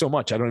talk so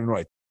much. I don't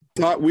even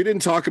know. We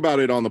didn't talk about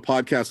it on the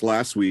podcast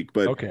last week,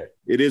 but okay.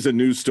 It is a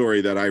news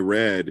story that I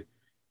read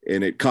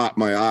and it caught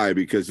my eye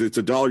because it's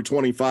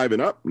 $1.25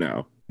 and up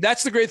now.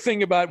 That's the great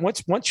thing about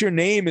once your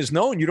name is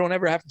known, you don't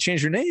ever have to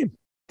change your name.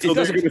 So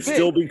they're going to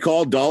still be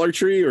called Dollar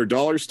Tree or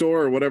Dollar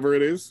Store or whatever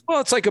it is? Well,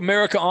 it's like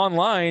America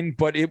Online,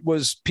 but it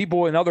was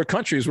people in other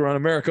countries were on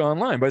America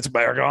Online, but it's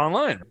America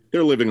Online.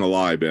 They're living a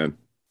lie, Ben.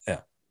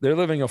 Yeah, they're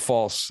living a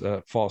false.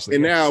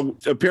 And now,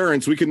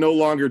 parents, we can no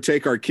longer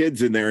take our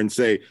kids in there and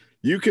say,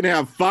 you can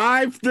have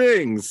 5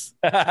 things.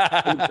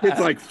 It's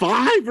like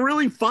 5?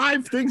 Really?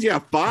 5 things? Yeah,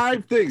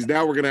 5 things.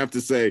 Now we're going to have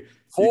to say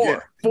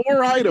 4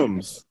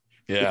 items.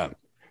 Yeah.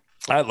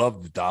 I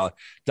love the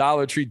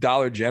Dollar Tree,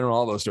 Dollar General,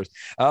 all those stores.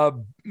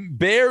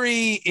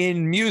 Barry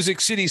in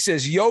Music City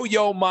says,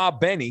 Yo Ma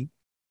Benny.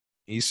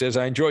 He says,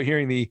 I enjoy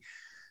hearing the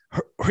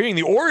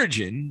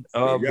origin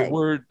of the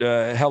word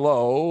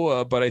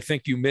hello, but I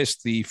think you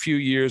missed the few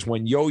years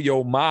when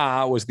Yo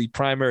Ma was the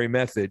primary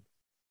method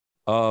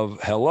of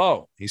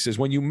hello. He says,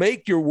 when you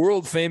make your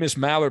world famous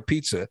Maller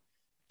pizza,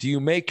 do you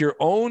make your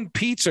own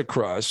pizza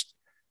crust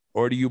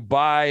or do you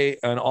buy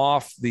an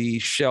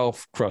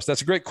off-the-shelf crust?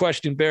 That's a great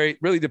question, Barry. It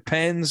really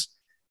depends.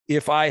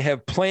 If I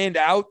have planned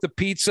out the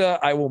pizza,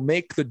 I will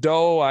make the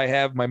dough. I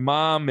have my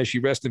mom, may she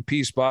rest in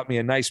peace, bought me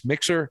a nice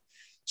mixer.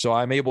 So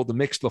I'm able to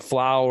mix the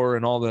flour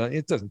and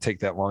it doesn't take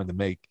that long to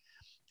make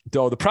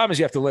dough. The problem is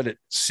you have to let it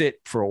sit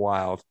for a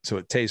while so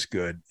it tastes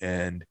good.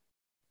 And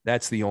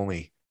that's the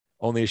only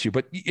issue.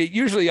 But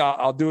usually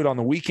I'll do it on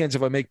the weekends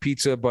if I make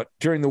pizza. But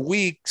during the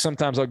week,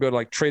 sometimes I'll go to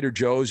like Trader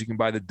Joe's. You can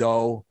buy the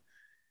dough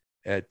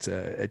at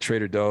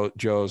Trader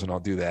Joe's, and I'll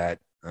do that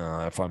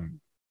if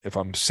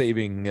I'm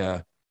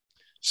saving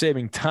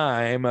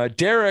time.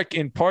 Derek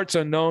in Parts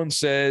Unknown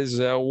says,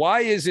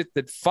 why is it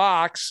that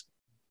Fox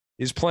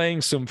is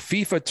playing some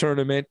FIFA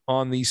tournament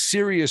on the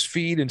Sirius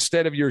feed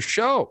instead of your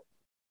show?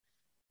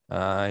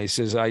 He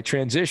says, I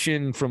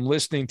transitioned from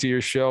listening to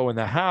your show in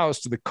the house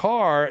to the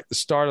car at the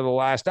start of the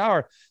last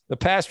hour. The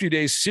past few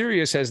days,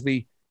 Sirius has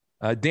the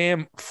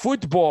damn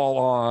football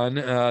on.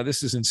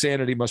 This is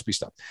insanity, must be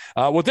stopped.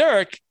 Well,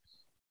 Derek,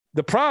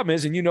 the problem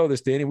is, and you know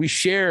this, Danny, we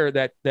share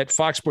that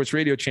Fox Sports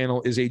Radio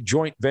channel is a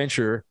joint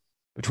venture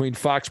between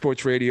Fox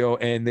Sports Radio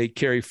and they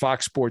carry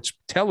Fox Sports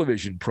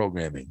television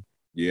programming.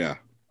 Yeah.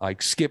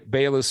 Like Skip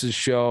Bayless's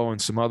show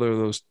and some other of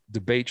those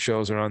debate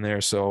shows are on there.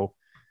 So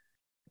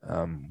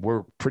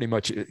we're pretty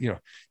much,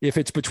 if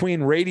it's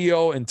between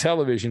radio and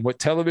television, what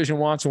television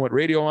wants and what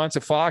radio wants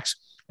at Fox,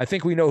 I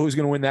think we know who's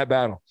going to win that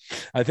battle.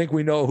 I think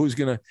we know who's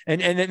going to,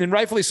 and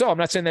rightfully so. I'm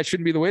not saying that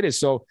shouldn't be the way it is.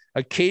 So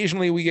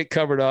occasionally we get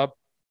covered up.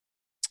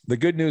 The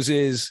good news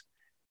is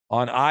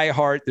on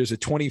iHeart, there's a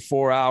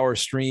 24-hour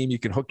stream. You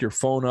can hook your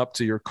phone up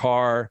to your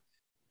car.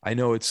 I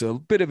know it's a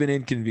bit of an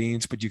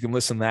inconvenience, but you can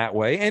listen that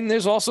way. And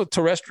there's also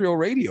terrestrial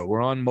radio.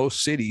 We're on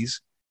most cities,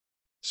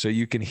 so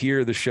you can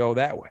hear the show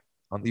that way,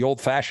 on the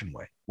old-fashioned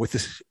way, with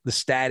the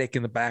static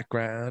in the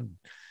background,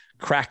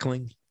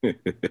 crackling.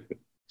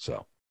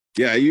 So,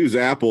 yeah, I use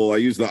Apple. I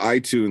use the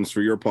iTunes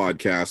for your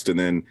podcast, and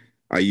then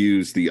I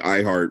use the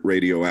iHeart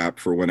Radio app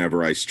for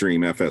whenever I stream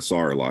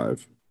FSR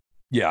live.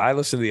 Yeah, I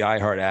listen to the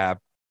iHeart app.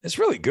 It's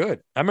really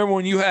good. I remember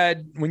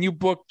when you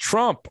booked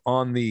Trump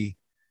on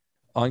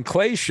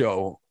Clay's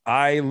show,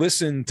 I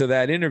listened to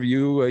that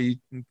interview.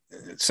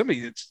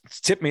 Somebody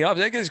tipped me off.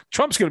 I guess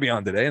Trump's going to be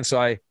on today. And so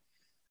I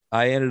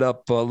ended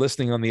up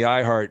listening on the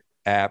iHeart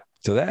app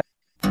to that.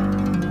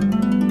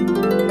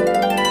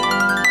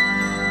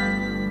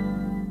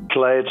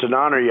 Clay, it's an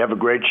honor. You have a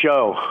great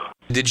show.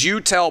 Did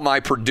you tell my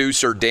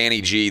producer,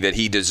 Danny G, that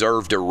he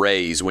deserved a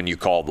raise when you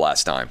called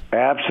last time?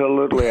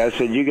 Absolutely. I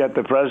said, you got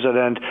the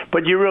president,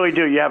 but you really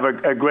do. You have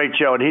a great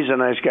show, and he's a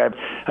nice guy.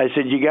 I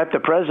said, you got the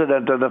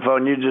president on the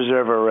phone. You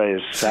deserve a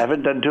raise. I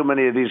haven't done too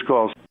many of these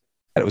calls.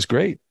 That was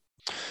great.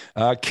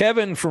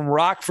 Kevin from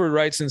Rockford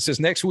writes and says,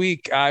 next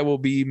week I will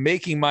be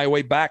making my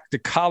way back to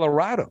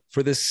Colorado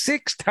for the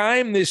 6th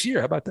time this year.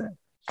 How about that?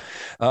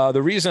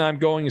 The reason I'm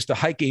going is to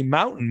hike a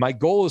mountain. My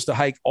goal is to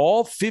hike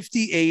all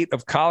 58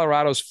 of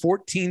Colorado's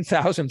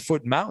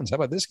 14,000-foot mountains. How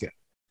about this guy?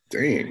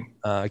 Dang.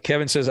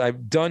 Kevin says,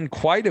 I've done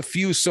quite a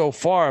few so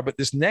far, but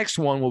this next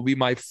one will be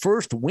my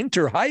first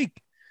winter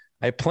hike.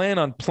 I plan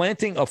on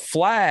planting a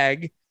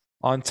flag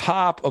on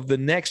top of the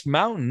next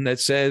mountain that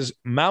says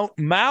Mount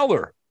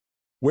Mallor.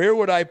 Where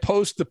would I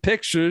post the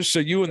pictures so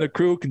you and the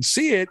crew can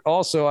see it?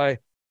 Also, I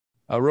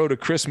wrote a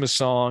Christmas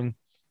song.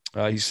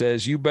 He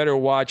says, you better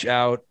watch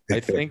out.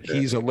 I think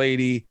he's a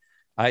lady.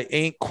 I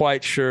ain't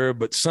quite sure,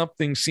 but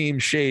something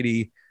seems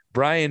shady.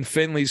 Brian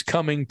Finley's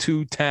coming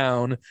to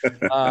town.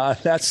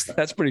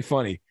 That's pretty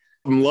funny.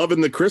 I'm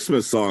loving the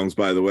Christmas songs,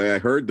 by the way. I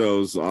heard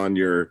those on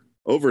your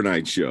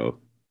overnight show.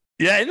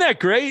 Yeah, isn't that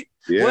great?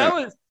 Yeah,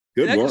 well,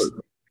 good work.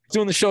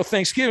 Doing the show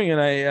Thanksgiving,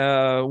 and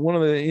I one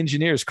of the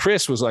engineers,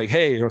 Chris, was like,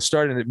 hey,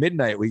 starting at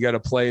midnight, we got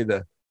to play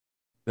the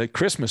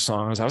Christmas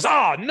songs. I was,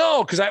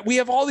 no, because we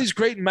have all these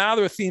great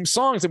Mallor themed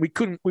songs that we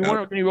weren't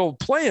going to be able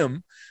to play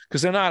them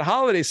because they're not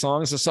holiday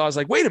songs. And so I was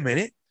like, wait a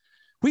minute,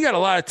 we got a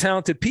lot of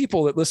talented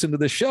people that listen to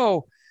the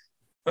show.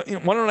 Why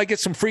don't I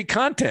get some free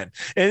content?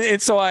 And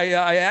so I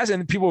asked,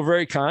 and people were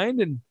very kind,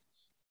 and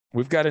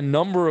we've got a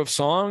number of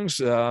songs.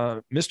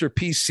 Mr.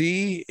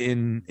 PC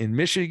in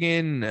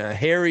Michigan,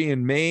 Harry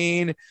in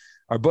Maine,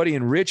 our buddy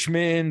in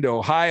Richmond,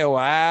 Ohio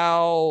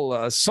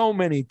Al, so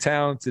many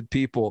talented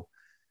people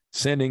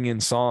sending in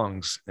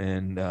songs,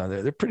 and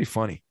they're pretty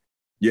funny.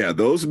 Yeah,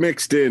 those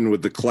mixed in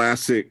with the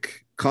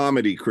classic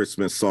comedy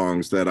Christmas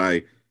songs that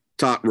I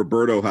taught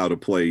Roberto how to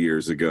play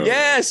years ago.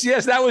 Yes,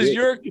 that was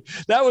your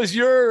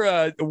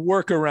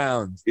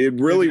workaround. It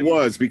really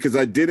was, because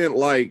I didn't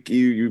like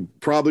you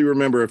probably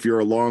remember, if you're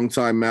a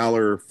longtime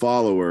Mallor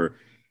follower,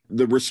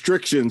 the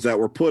restrictions that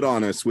were put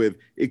on us with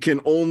it can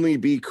only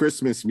be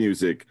Christmas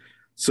music.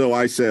 So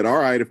I said, all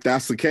right, if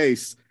that's the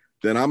case,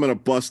 then I'm going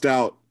to bust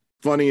out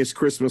funniest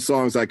Christmas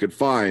songs I could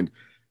find.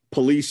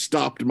 Police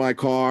Stopped My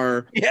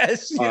Car.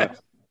 Yes.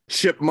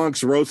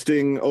 Chipmunks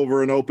Roasting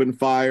Over an Open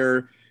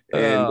Fire.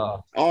 And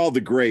all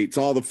the greats,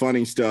 all the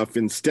funny stuff,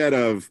 instead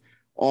of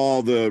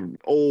all the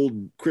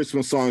old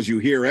Christmas songs you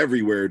hear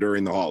everywhere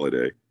during the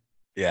holiday.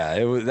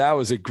 Yeah, that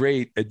was a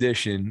great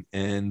addition.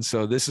 And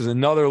so this is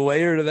another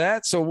layer to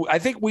that. So I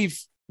think we've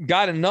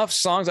got enough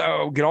songs.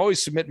 We can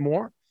always submit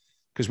more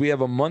because we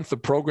have a month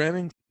of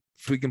programming.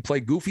 If we can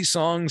play goofy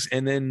songs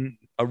and then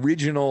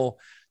original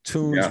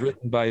tunes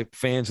written by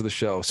fans of the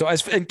show. So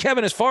and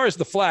Kevin, as far as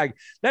the flag,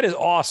 that is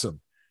awesome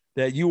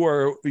that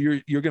you're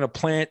going to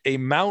plant a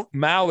Mount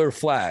Mallor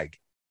flag.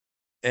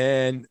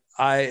 And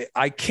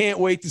I can't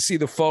wait to see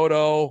the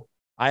photo.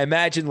 I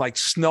imagine like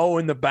snow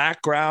in the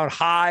background,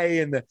 high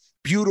in the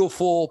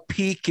beautiful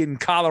peak in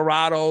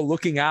Colorado,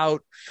 looking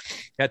out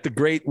at the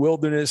great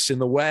wilderness in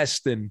the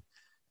West. And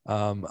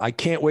I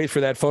can't wait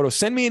for that photo.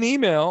 Send me an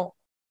email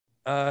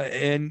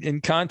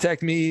and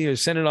contact me, or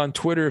send it on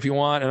Twitter if you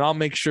want, and I'll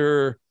make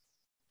sure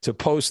to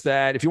post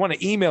that. If you want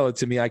to email it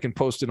to me, I can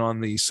post it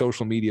on the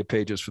social media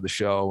pages for the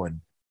show.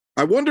 And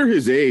I wonder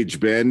his age,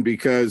 Ben,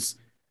 because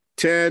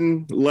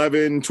 10,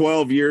 11,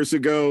 12 years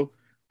ago,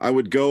 I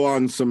would go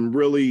on some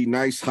really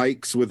nice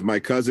hikes with my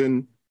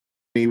cousin.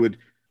 He would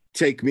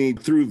take me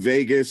through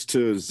Vegas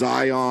to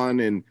Zion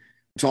and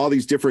to all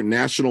these different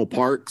national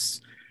parks.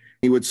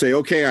 He would say,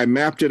 okay, I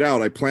mapped it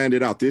out. I planned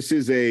it out. This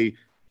is a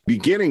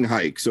beginning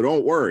hike, so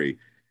don't worry.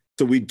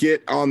 So we'd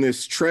get on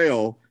this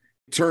trail.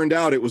 Turned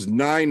out it was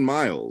 9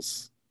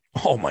 miles.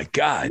 Oh my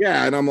God.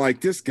 Yeah. And I'm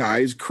like, this guy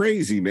is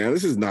crazy, man.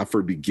 This is not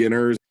for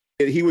beginners.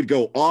 He would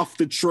go off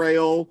the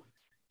trail.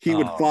 He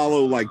would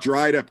follow like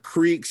dried up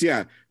creeks.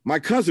 Yeah. My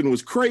cousin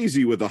was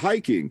crazy with the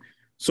hiking.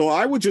 So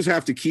I would just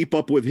have to keep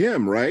up with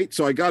him. Right.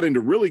 So I got into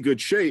really good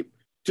shape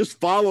just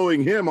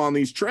following him on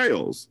these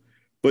trails.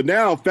 But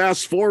now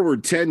fast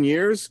forward 10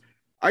 years,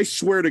 I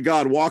swear to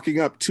God, walking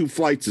up 2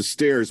 flights of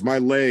stairs, my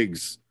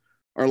legs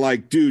are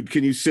like, dude,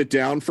 can you sit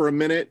down for a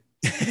minute?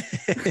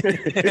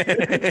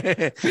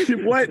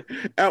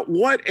 At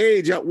what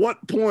age, at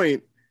what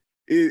point,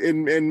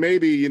 and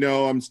maybe,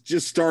 I'm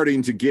just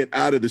starting to get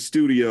out of the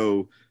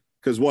studio,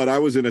 because I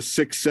was in a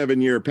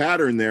 6-7 year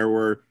pattern there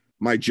where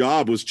my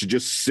job was to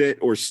just sit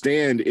or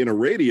stand in a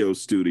radio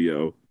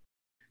studio.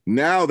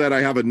 Now that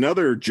I have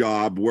another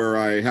job where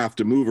I have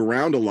to move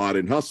around a lot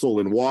and hustle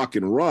and walk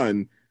and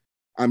run,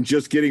 I'm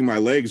just getting my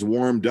legs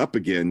warmed up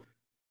again.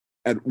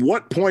 At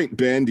what point,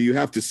 Ben, do you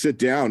have to sit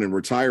down and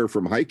retire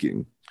from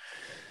hiking?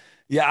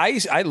 Yeah,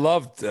 I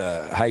loved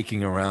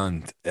hiking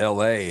around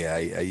LA.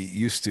 I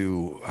used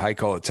to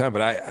hike all the time,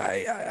 but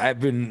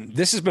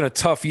this has been a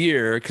tough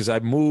year because I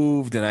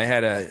moved and I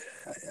had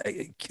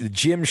the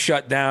gym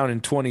shut down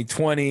in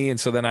 2020. And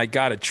so then I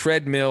got a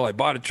treadmill. I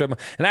bought a treadmill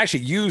and I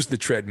actually used the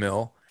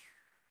treadmill.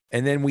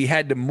 And then we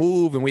had to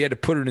move and we had to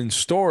put it in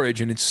storage,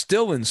 and it's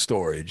still in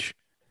storage.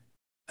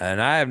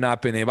 And I have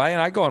not been able,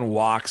 I go on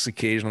walks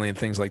occasionally and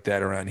things like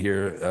that around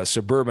here,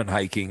 suburban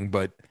hiking,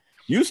 but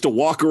you used to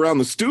walk around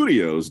the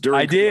studios during.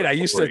 I did. I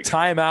used to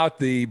time out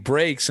the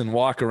breaks and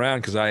walk around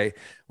because I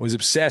was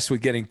obsessed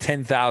with getting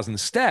 10,000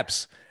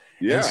 steps.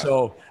 Yeah. And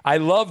so I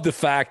love the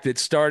fact that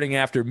starting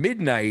after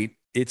midnight,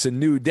 it's a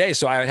new day.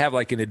 So I have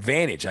like an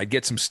advantage. I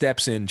get some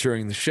steps in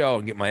during the show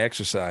and get my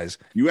exercise.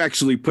 You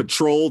actually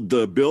patrolled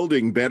the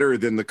building better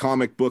than the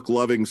comic book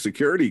loving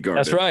security guard.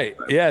 That's right.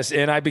 Yes.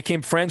 And I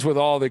became friends with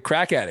all the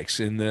crack addicts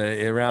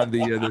around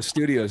the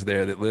studios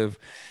there that live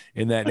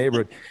in that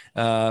neighborhood.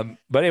 But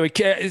anyway,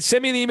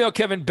 send me an email,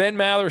 Kevin,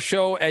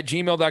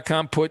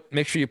 benmallershow@gmail.com.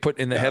 Make sure you put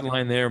in the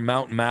headline there,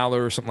 Mount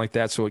Maller or something like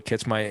that, so it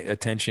gets my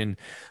attention.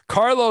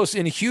 Carlos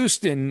in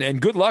Houston,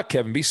 and good luck,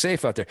 Kevin. Be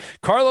safe out there.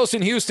 Carlos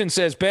in Houston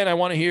says, Ben, I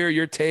want to hear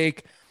your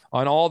take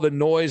on all the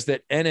noise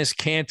that Enes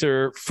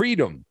Kanter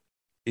Freedom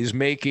is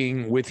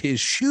making with his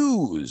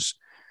shoes.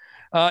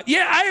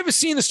 Yeah, I haven't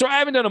seen the story. I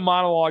haven't done a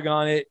monologue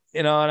on it,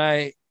 and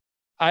I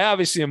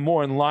obviously am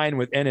more in line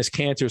with Enes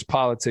Kanter's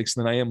politics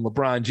than I am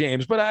LeBron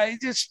James, but I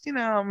just,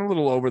 I'm a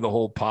little over the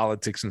whole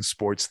politics and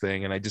sports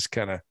thing. And I just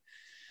kind of,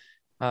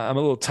 I'm a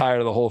little tired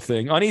of the whole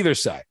thing on either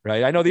side,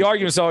 right? I know the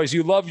argument is always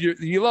you love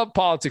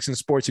politics and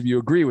sports if you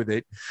agree with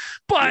it,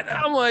 but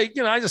I'm like,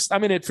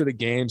 I'm in it for the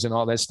games and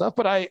all that stuff.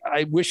 But I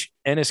wish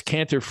Enes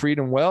Kanter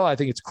Freedom well. I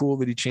think it's cool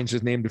that he changed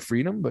his name to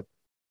Freedom. But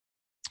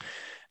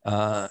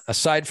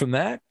aside from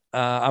that,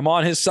 I'm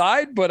on his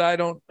side, but I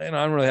don't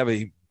really have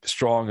any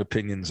strong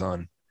opinions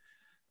on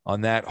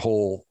that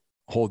whole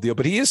deal.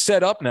 But he is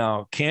set up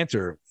now.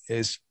 Kanter,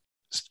 his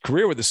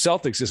career with the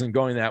Celtics isn't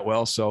going that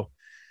well, so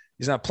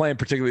he's not playing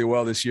particularly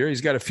well this year.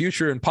 He's got a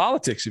future in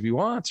politics if he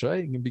wants,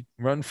 right? He can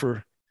run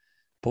for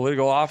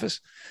political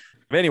office.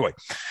 Anyway,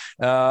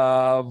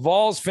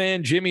 Vols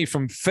fan Jimmy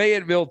from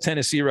Fayetteville,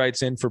 Tennessee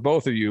writes in, for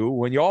both of you,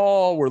 when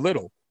y'all were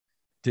little,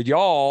 did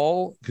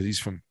y'all, because he's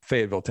from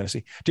Fayetteville,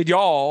 Tennessee, did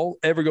y'all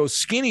ever go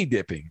skinny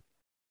dipping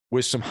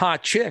with some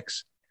hot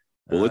chicks?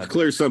 Well, let's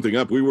clear something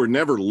up. We were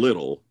never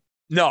little.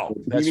 No,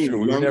 that's true.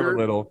 We were never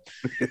little.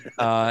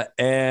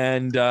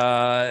 And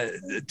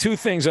two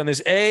things on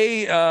this.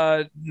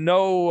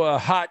 No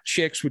hot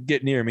chicks would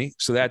get near me.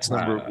 So that's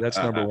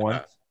number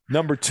one.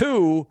 Number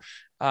two,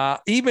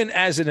 even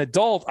as an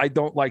adult, I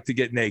don't like to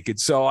get naked.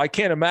 So I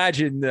can't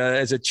imagine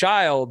as a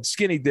child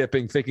skinny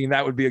dipping, thinking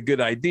that would be a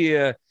good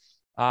idea.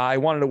 I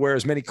wanted to wear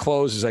as many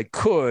clothes as I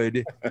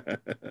could.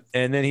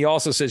 And then he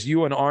also says,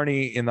 you and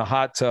Arnie in the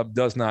hot tub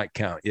does not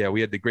count. Yeah,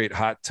 we had the great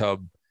hot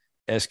tub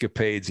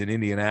escapades in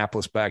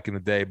Indianapolis back in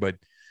the day. But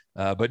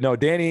no,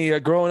 Danny,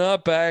 growing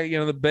up,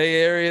 the Bay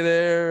Area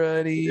there,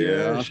 any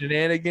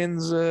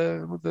shenanigans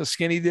with the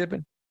skinny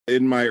dipping?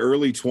 In my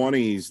early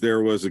 20s,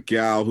 there was a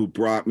gal who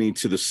brought me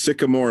to the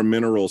Sycamore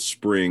Mineral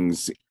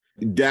Springs.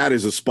 That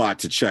is a spot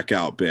to check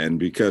out, Ben,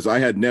 because I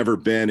had never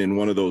been in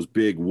one of those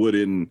big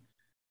wooden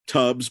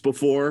tubs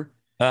before.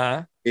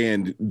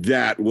 And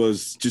that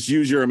was, just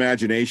use your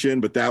imagination,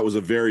 but that was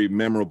a very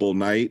memorable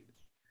night.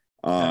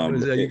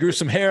 You grew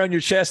some hair on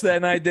your chest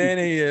that night,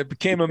 Danny.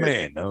 Became a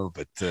man. Oh,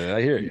 but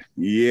I hear you.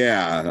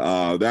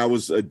 Yeah, that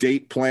was a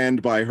date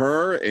planned by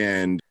her,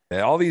 and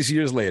all these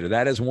years later,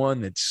 that is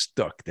one that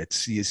stuck.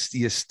 That's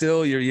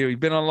you've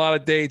been on a lot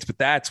of dates, but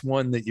that's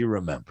one that you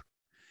remember.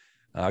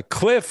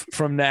 Cliff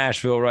from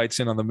Nashville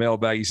writes in on the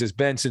mailbag. He says,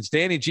 Ben, since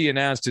Danny G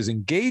announced his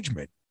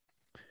engagement,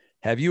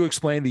 have you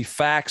explained the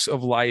facts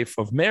of life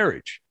of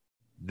marriage?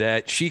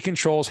 That she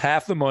controls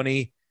half the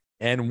money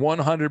and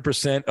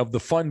 100% of the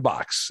fun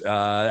box.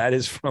 That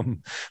is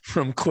from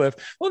Cliff.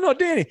 Well, no,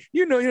 Danny,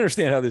 you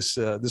understand how this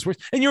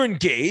works. And you're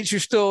engaged.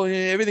 You're still,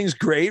 everything's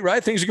great,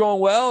 right? Things are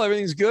going well.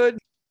 Everything's good.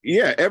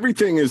 Yeah,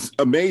 everything is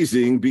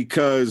amazing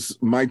because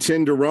my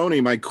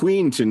Tinderoni, my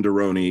queen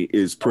Tinderoni,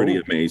 is pretty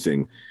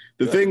amazing.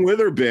 The thing with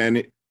her,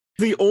 Ben,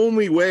 the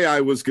only way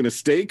I was going to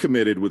stay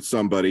committed with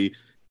somebody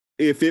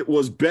if it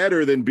was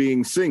better than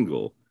being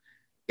single.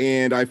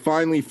 And I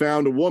finally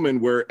found a woman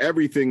where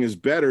everything is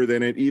better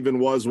than it even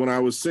was when I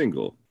was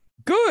single.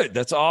 Good.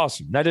 That's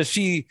awesome. Now,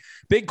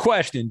 big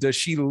question, does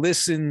she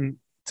listen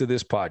to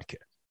this podcast?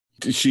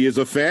 She is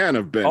a fan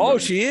of Ben. Oh,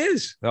 she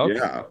is? Okay.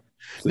 Yeah.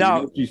 So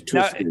now,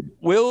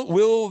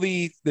 will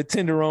the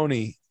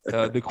Tinderoni,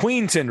 the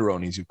queen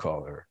Tinderoni, as you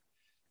call her,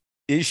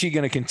 is she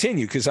going to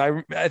continue? Because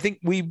I think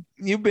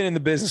you've been in the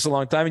business a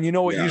long time, and you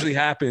know what usually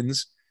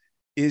happens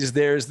is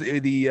there's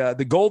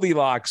the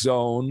Goldilocks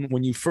zone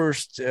when you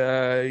first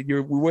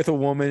you're with a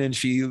woman and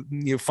she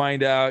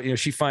finds out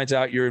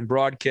you're in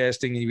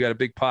broadcasting and you got a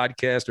big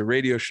podcast or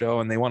radio show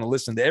and they want to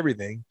listen to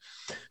everything,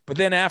 but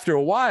then after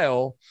a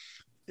while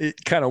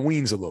it kind of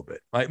weans a little bit.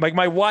 Like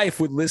my wife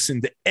would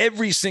listen to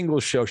every single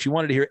show. She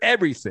wanted to hear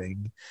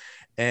everything,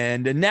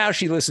 and now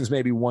she listens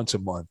maybe once a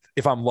month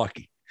if I'm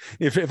lucky.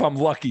 If I'm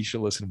lucky,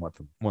 she'll listen once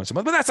a month.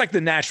 But that's like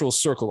the natural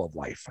circle of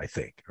life, I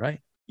think,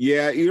 right?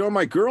 Yeah,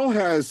 my girl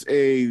has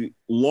a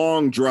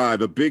long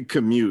drive, a big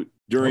commute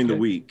during the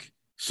week.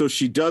 So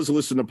she does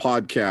listen to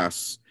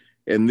podcasts,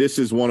 and this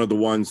is one of the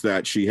ones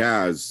that she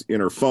has in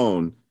her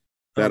phone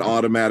that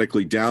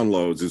automatically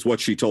downloads, is what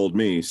she told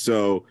me.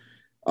 So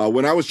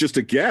when I was just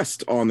a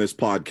guest on this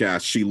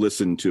podcast, she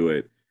listened to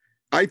it.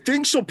 I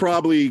think she'll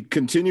probably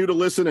continue to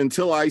listen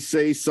until I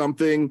say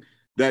something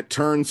that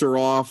turns her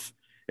off.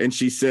 And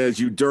she says,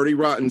 "You dirty,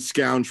 rotten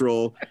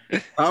scoundrel.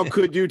 How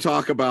could you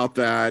talk about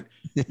that?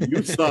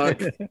 You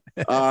suck.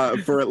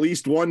 For at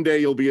least one day,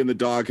 you'll be in the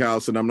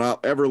doghouse, and I'm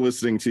not ever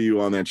listening to you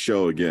on that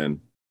show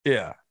again."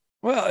 Yeah.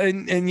 Well,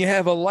 and you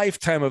have a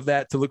lifetime of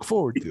that to look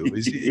forward to.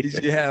 Is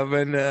you have,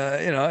 and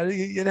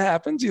it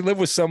happens. You live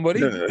with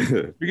somebody.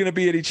 You're going to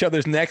be at each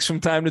other's necks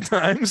from time to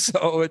time.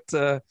 So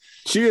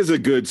she is a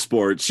good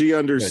sport. She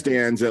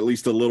understands at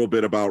least a little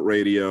bit about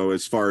radio,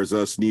 as far as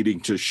us needing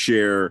to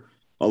share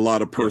a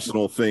lot of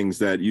personal things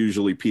that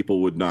usually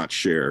people would not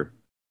share.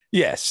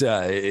 Yes,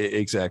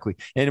 exactly.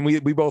 And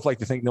we both like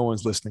to think no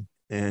one's listening.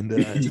 And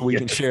so we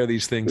can share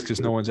these things because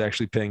no one's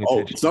actually paying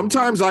attention.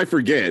 Sometimes I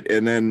forget.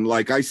 And then,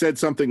 like, I said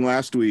something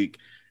last week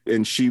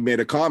and she made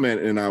a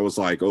comment and I was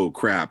like, oh,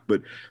 crap.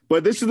 But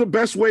this is the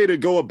best way to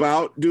go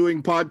about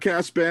doing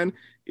podcasts, Ben,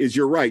 is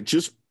you're right.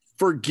 Just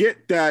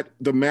forget that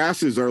the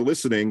masses are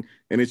listening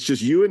and it's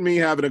just you and me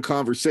having a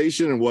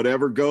conversation, and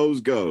whatever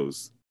goes.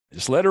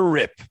 Just let her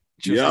rip.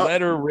 Let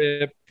her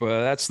rip.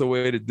 That's the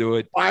way to do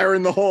it. Fire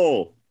in the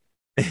hole.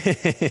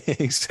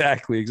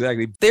 Exactly.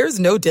 There's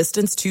no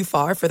distance too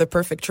far for the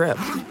perfect trip.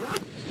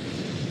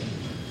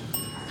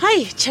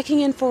 Hi,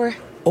 checking in for...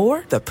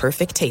 Or the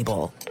perfect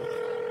table.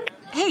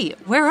 Hey,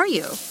 where are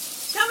you?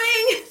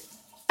 Coming!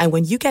 And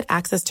when you get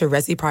access to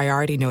Resi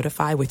Priority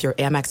Notify with your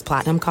Amex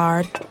Platinum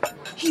card...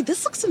 Hey,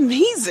 this looks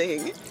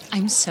amazing.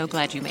 I'm so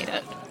glad you made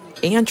it.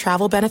 And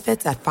travel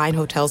benefits at fine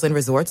hotels and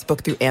resorts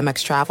booked through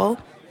Amex Travel,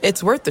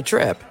 it's worth the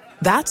trip.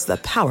 That's the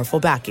powerful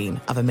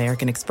backing of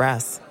American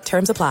Express.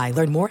 Terms apply.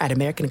 Learn more at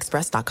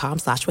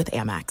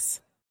americanexpress.com/withAmex.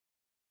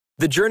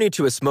 The journey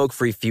to a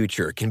smoke-free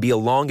future can be a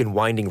long and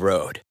winding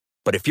road.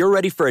 But if you're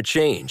ready for a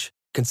change,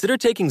 consider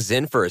taking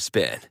Zyn for a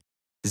spin.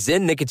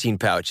 Zyn nicotine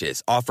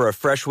pouches offer a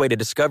fresh way to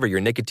discover your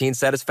nicotine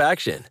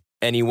satisfaction.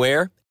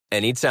 Anywhere,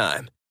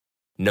 anytime.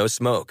 No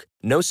smoke,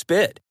 no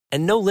spit,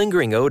 and no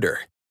lingering odor.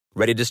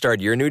 Ready to start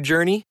your new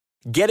journey?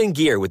 Get in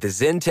gear with the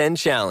Zyn 10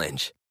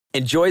 Challenge.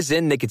 Enjoy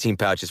Zyn nicotine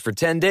pouches for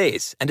 10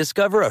 days and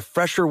discover a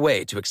fresher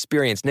way to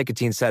experience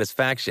nicotine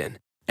satisfaction.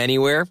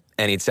 Anywhere,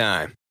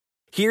 anytime.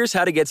 Here's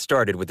how to get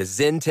started with the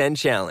Zyn 10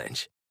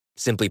 Challenge.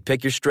 Simply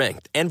pick your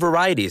strength and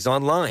varieties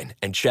online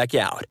and check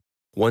out.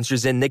 Once your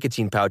Zyn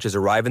nicotine pouches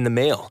arrive in the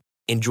mail,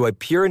 enjoy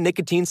pure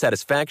nicotine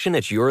satisfaction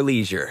at your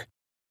leisure.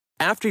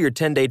 After your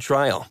 10-day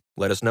trial,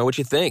 let us know what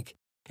you think.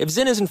 If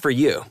Zyn isn't for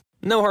you,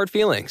 no hard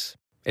feelings.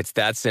 It's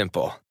that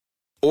simple.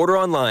 Order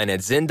online at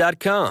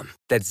Zyn.com,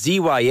 that's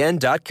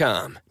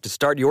ZYN.com, to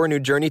start your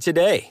new journey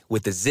today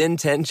with the Zyn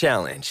 10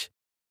 Challenge.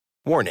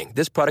 Warning,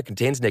 this product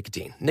contains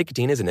nicotine.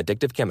 Nicotine is an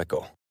addictive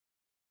chemical.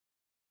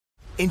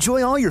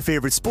 Enjoy all your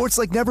favorite sports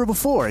like never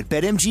before at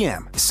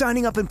BetMGM.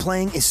 Signing up and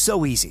playing is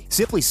so easy.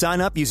 Simply sign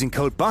up using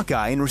code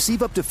Buckeye and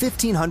receive up to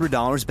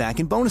 $1,500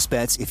 back in bonus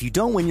bets if you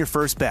don't win your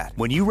first bet.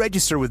 When you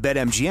register with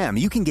BetMGM,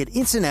 you can get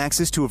instant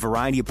access to a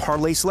variety of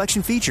parlay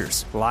selection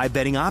features, live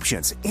betting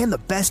options, and the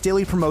best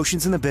daily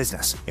promotions in the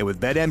business. And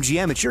with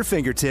BetMGM at your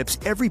fingertips,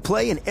 every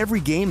play and every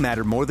game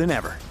matter more than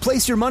ever.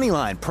 Place your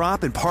moneyline,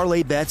 prop, and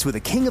parlay bets with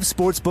the king of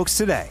sportsbooks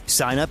today.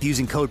 Sign up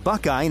using code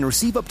Buckeye and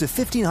receive up to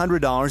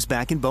 $1,500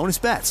 back in bonus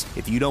bets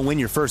if you don't win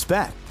your first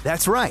bet.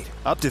 That's right,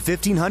 up to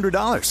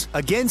 $1,500.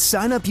 Again,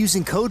 sign up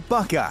using code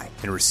Buckeye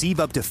and receive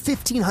up to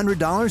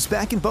 $1,500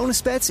 back in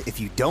bonus bets if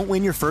you don't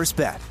win your first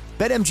bet.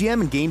 BetMGM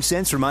and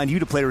GameSense remind you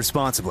to play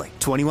responsibly.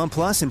 21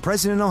 plus and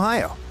present in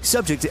Ohio.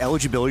 Subject to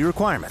eligibility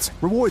requirements.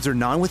 Rewards are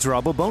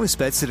non-withdrawable bonus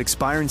bets that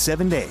expire in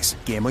 7 days.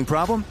 Gambling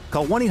problem?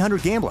 Call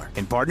 1-800-GAMBLER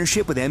in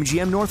partnership with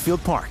MGM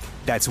Northfield Park.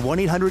 That's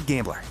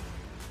 1-800-GAMBLER.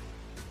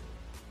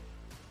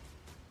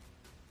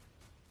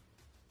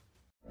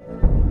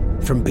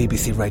 From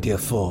BBC Radio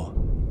 4,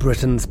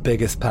 Britain's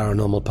biggest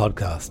paranormal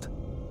podcast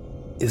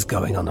is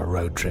going on a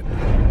road trip.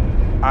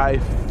 I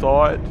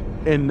thought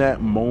in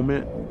that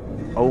moment,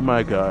 oh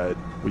my God,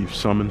 we've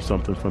summoned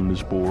something from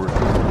this board.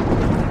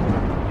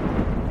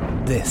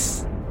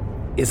 This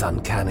is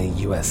Uncanny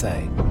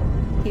USA.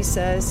 He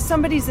says,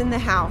 somebody's in the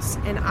house,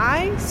 and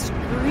I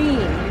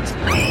screamed.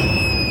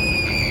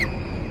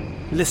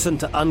 Listen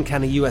to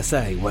Uncanny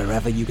USA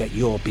wherever you get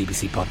your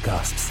BBC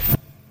podcasts,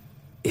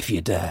 if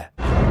you dare.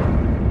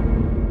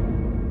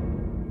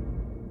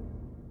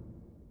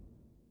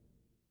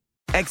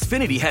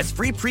 Xfinity has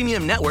free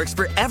premium networks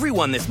for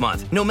everyone this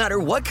month, no matter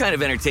what kind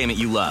of entertainment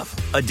you love.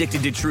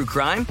 Addicted to true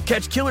crime?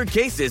 Catch killer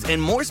cases and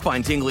more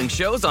spine-tingling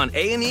shows on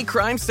A&E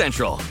Crime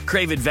Central.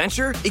 Crave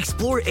adventure?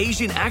 Explore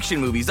Asian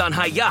action movies on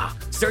Hi-YAH.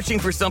 Searching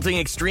for something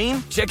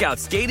extreme? Check out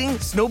skating,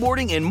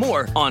 snowboarding, and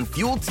more on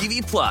Fuel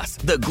TV Plus,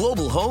 the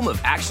global home of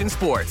action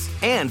sports.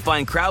 And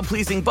find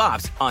crowd-pleasing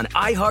bops on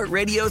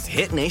iHeartRadio's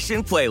Hit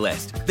Nation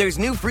playlist. There's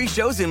new free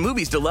shows and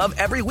movies to love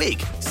every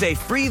week. Say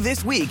free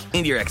this week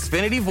in your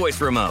Xfinity voice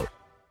remote.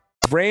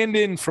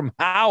 Brandon from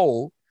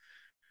Howell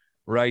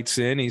writes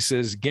in. He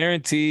says,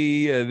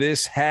 guarantee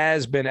this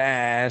has been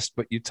asked,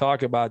 but you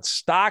talk about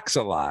stocks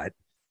a lot.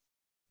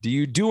 Do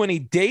you do any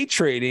day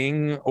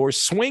trading or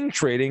swing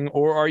trading,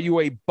 or are you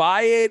a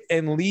buy it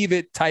and leave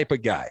it type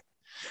of guy?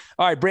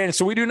 All right, Brandon.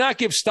 So we do not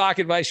give stock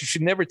advice. You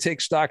should never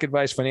take stock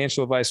advice,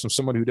 financial advice from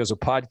someone who does a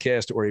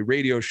podcast or a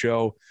radio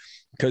show,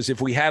 because if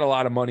we had a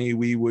lot of money,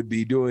 we would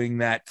be doing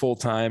that full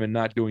time and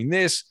not doing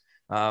this.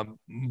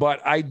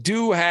 But I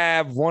do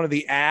have one of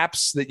the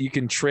apps that you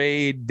can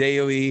trade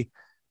daily,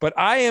 but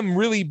I am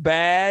really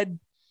bad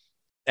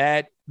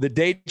at the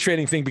day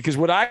trading thing, because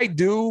what I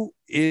do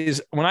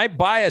is when I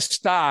buy a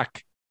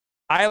stock,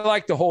 I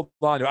like to hold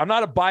on to it. I'm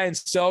not a buy and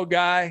sell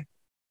guy.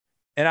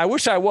 And I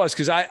wish I was,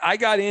 because I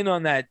got in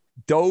on that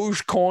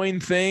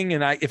Dogecoin thing.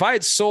 And if I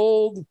had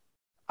sold,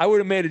 I would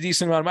have made a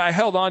decent amount of money. I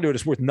held on to it.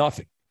 It's worth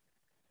nothing.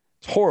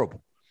 It's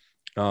horrible.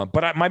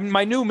 But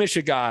my new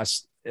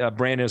Michigas,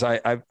 Brandon, is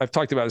I've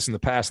talked about this in the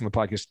past on the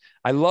podcast.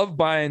 I love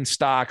buying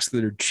stocks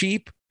that are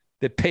cheap,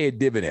 that pay a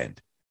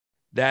dividend.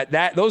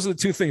 Those are the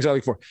two things I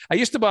look for. I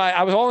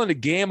was all into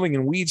gambling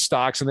and weed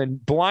stocks, and then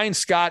Blind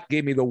Scott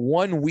gave me the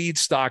one weed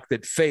stock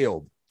that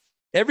failed.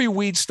 Every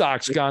weed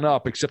stock's gone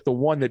up except the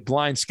one that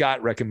Blind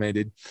Scott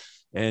recommended,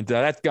 and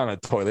that's gone on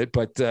the toilet.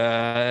 But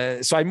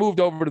so I moved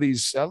over to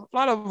a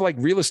lot of like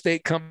real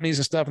estate companies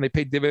and stuff, and they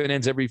pay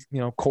dividends every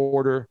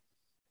quarter.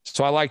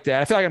 So I like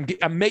that. I feel like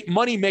I'm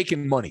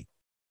making money.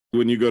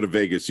 When you go to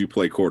Vegas, you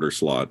play quarter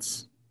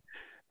slots.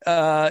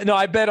 No,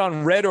 I bet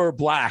on red or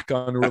black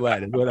on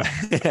roulette. What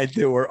I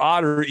do, or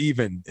odd or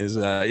even is.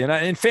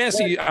 In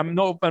fantasy, I'm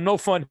no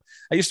fun.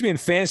 I used to be in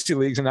fantasy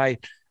leagues, and I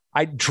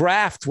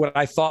draft what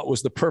I thought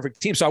was the perfect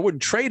team, so I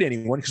wouldn't trade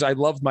anyone because I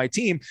loved my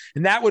team,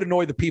 and that would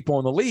annoy the people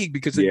in the league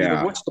because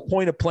what's the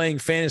point of playing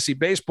fantasy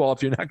baseball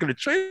if you're not going to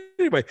trade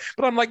anybody?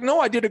 But I'm like, no,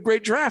 I did a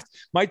great draft.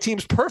 My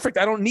team's perfect.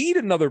 I don't need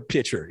another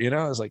pitcher.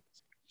 I was like.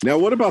 Now,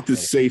 what about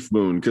this Safe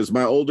Moon? Because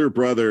my older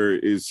brother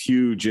is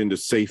huge into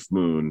Safe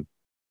Moon,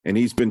 and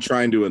he's been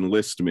trying to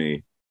enlist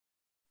me.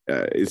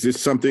 Is this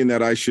something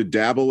that I should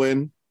dabble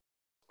in?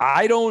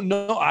 I don't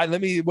know.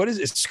 What is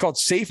it? It's called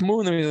Safe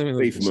Moon? Let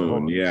me Safe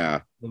Moon,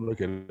 yeah. Let me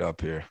look it up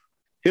here.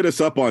 Hit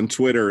us up on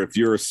Twitter if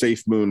you're a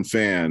Safe Moon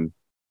fan.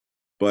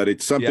 But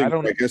it's something,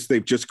 I guess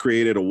they've just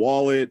created a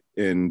wallet,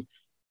 and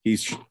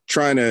he's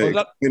trying to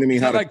explain to me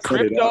how to like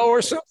crypto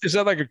or something? Is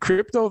that like a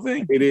crypto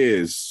thing? It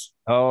is.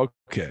 Oh,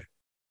 okay.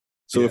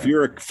 So if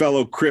you're a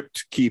fellow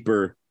crypt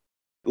keeper,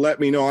 let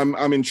me know.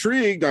 I'm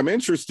intrigued. I'm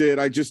interested.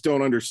 I just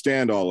don't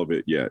understand all of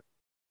it yet.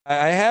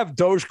 I have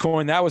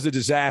Dogecoin. That was a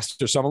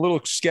disaster. So I'm a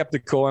little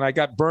skeptical, and I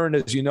got burned.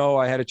 As you know,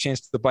 I had a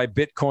chance to buy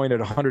Bitcoin at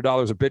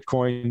 $100 a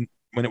Bitcoin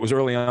when it was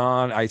early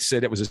on. I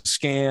said it was a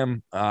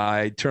scam.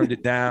 I turned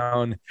it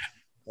down.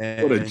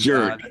 And, what a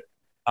jerk.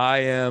 I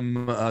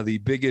am the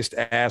biggest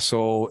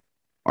asshole.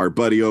 Our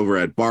buddy over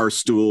at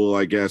Barstool,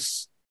 I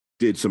guess,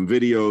 did some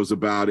videos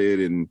about it,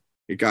 and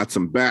it got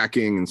some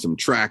backing and some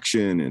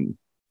traction, and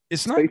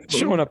it's not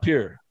showing up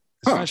here.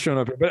 It's not showing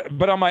up here,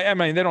 but on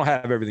they don't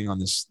have everything on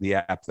the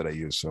app that I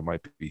use, so it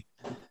might be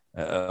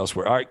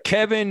elsewhere. All right,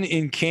 Kevin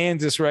in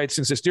Kansas writes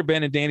and says, "Dear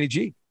Ben and Danny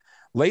G,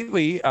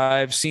 lately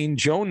I've seen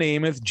Joe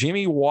Namath,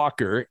 Jimmy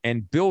Walker,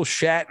 and Bill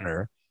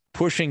Shatner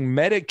pushing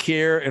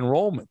Medicare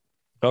enrollment.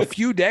 A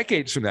few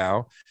decades from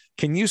now,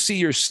 can you see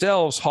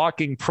yourselves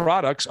hawking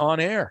products on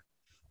air?"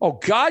 Oh,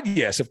 God,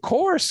 yes, of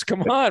course.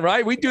 Come on,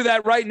 right? We do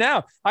that right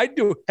now. I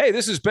do. Hey,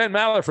 this is Ben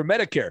Maller for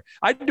Medicare.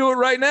 I do it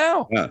right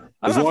now. Yeah.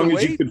 As long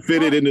as you can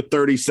fit it into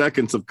 30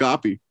 seconds of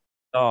copy.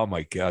 Oh,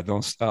 my God.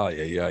 Don't. Oh,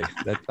 yeah.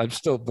 I'm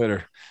still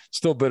bitter.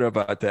 Still bitter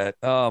about that.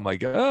 Oh, my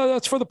God. Oh,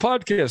 that's for the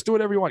podcast. Do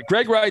whatever you want.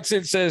 Greg writes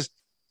in, says,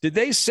 did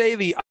they say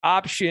the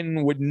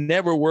option would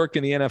never work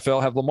in the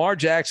NFL? Have Lamar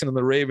Jackson and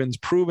the Ravens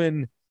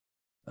proven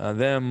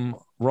them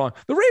wrong?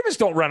 The Ravens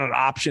don't run an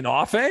option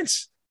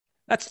offense.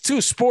 That's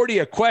too sporty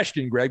a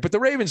question, Greg, but the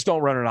Ravens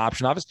don't run an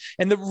option offense.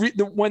 And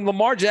when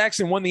Lamar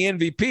Jackson won the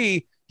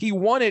MVP, he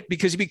won it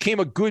because he became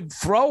a good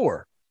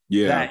thrower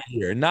that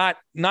year, not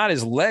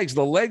his legs.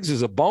 The legs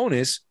is a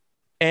bonus.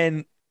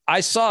 And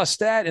I saw a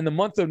stat in the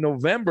month of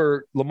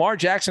November, Lamar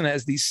Jackson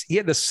he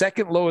had the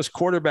second lowest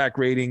quarterback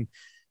rating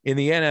in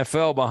the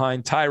NFL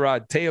behind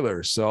Tyrod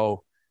Taylor.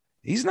 So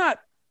he's not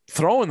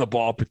throwing the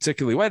ball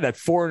particularly well. That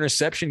 4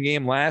 interception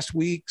game last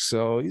week.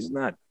 So he's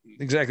not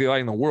exactly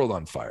lighting the world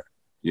on fire.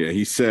 Yeah,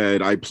 he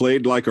said, I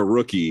played like a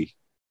rookie.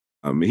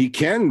 He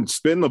can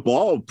spin the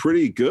ball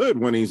pretty good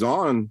when he's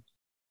on,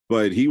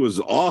 but he was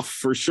off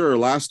for sure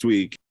last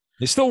week.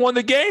 He still won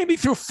the game. He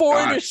threw 4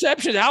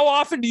 interceptions. How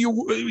often do you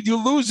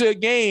lose a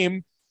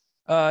game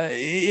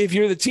if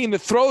you're the team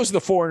that throws the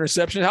 4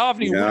 interceptions? How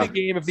often do you win a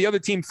game if the other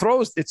team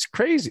throws? It's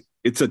crazy.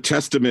 It's a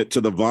testament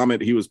to the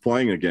vomit he was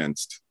playing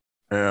against.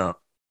 Yeah.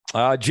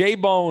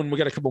 J-Bone, we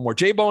got a couple more.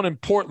 J-Bone in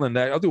Portland.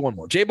 I'll do one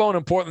more. J-Bone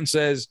in Portland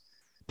says,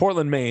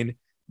 Portland, Maine,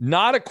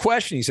 not a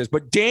question, he says,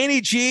 but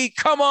Danny G,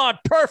 come on,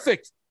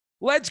 perfect.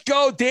 Let's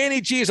go. Danny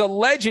G is a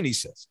legend, he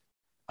says.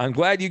 I'm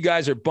glad you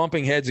guys are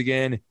bumping heads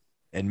again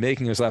and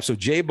making us laugh. So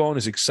J-Bone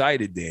is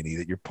excited, Danny,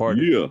 that you're part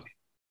of it. Yeah.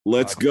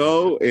 Let's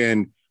go.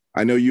 And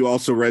I know you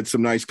also read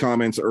some nice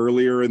comments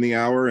earlier in the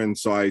hour, and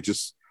so I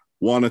just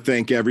want to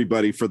thank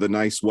everybody for the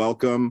nice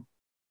welcome.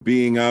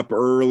 Being up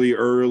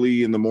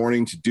early in the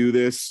morning to do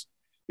this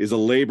is a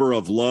labor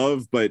of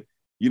love. But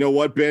you know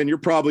what, Ben? You're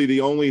probably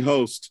the only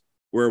host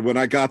where when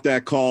I got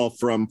that call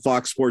from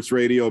Fox Sports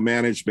Radio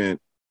management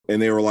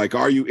and they were like,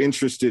 are you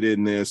interested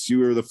in this? You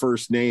were the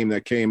first name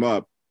that came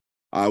up.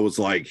 I was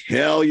like,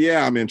 hell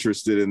yeah, I'm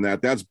interested in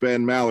that. That's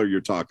Ben Maller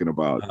you're talking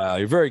about.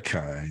 You're very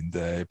kind. I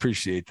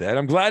appreciate that.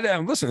 I'm glad.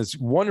 Listen, it's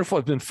wonderful.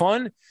 It's been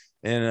fun.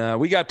 And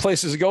we got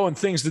places to go and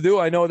things to do.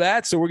 I know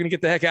that. So we're going to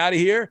get the heck out of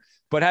here.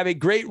 But have a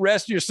great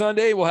rest of your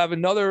Sunday. We'll have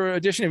another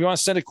edition. If you want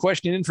to send a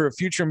question in for a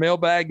future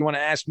mailbag, you want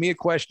to ask me a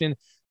question,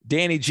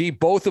 Danny G,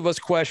 both of us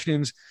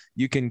questions,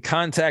 you can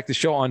contact the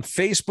show on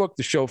Facebook,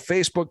 the show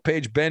Facebook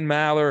page, Ben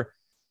Maller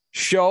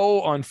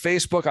Show on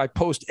Facebook. I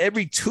post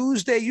every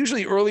Tuesday,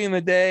 usually early in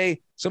the day,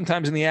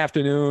 sometimes in the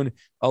afternoon,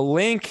 a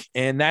link,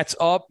 and that's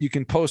up. You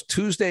can post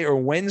Tuesday or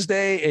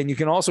Wednesday, and you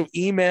can also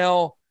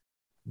email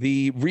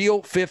the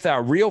Real Fifth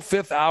Hour,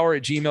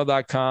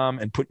 realfifthhour@gmail.com,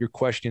 and put your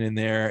question in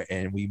there,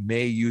 and we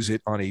may use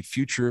it on a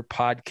future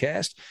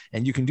podcast.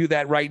 And you can do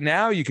that right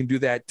now. You can do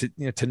that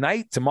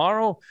tonight,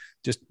 tomorrow.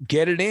 Just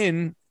get it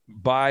in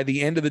by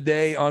the end of the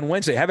day on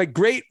Wednesday. Have a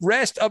great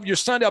rest of your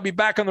Sunday. I'll be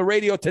back on the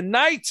radio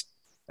tonight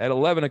at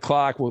 11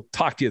 o'clock. We'll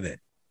talk to you then.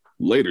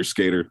 Later,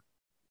 skater.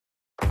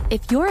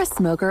 If you're a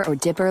smoker or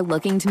dipper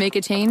looking to make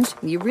a change,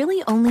 you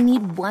really only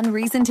need one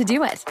reason to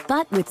do it.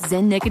 But with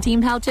Zyn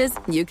nicotine pouches,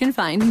 you can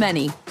find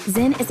many.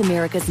 Zyn is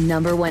America's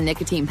 #1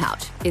 nicotine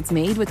pouch. It's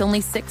made with only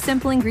 6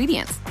 simple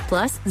ingredients.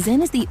 Plus,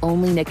 Zyn is the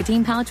only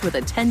nicotine pouch with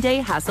a 10-day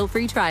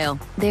hassle-free trial.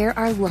 There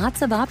are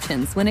lots of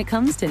options when it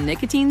comes to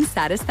nicotine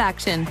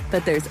satisfaction,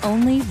 but there's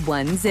only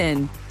one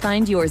Zyn.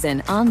 Find your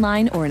Zyn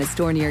online or in a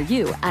store near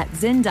you at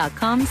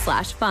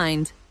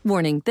zyn.com/find.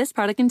 Warning, this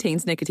product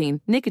contains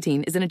nicotine.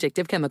 Nicotine is an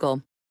addictive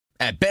chemical.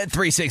 At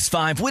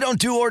Bet365, we don't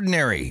do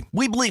ordinary.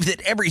 We believe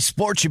that every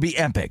sport should be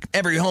epic.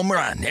 Every home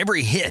run,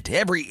 every hit,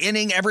 every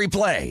inning, every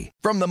play.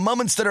 From the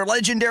moments that are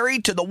legendary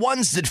to the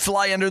ones that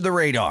fly under the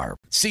radar.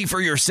 See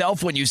for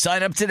yourself when you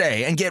sign up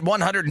today and get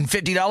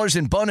 $150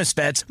 in bonus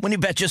bets when you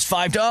bet just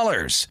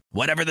 $5.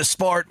 Whatever the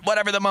sport,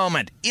 whatever the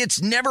moment,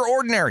 it's never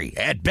ordinary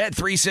at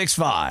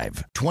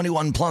Bet365.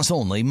 21 plus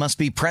only. Must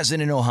be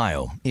present in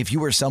Ohio. If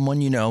you or someone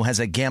you know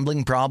has a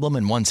gambling problem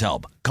and wants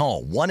help,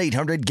 call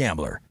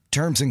 1-800-GAMBLER.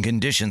 Terms and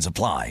conditions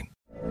apply.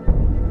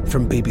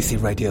 From BBC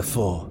Radio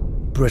 4,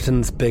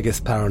 Britain's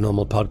biggest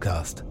paranormal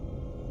podcast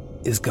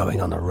is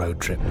going on a road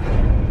trip.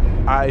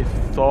 I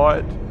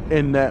thought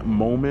in that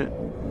moment,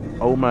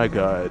 oh my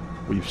God,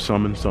 we've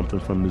summoned something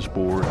from this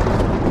board.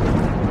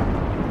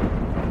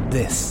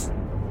 This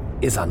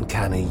is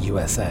Uncanny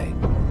USA.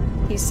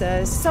 He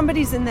says,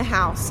 somebody's in the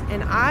house,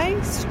 and I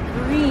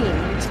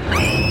screamed.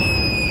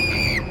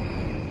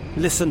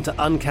 Listen to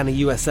Uncanny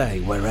USA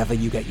wherever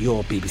you get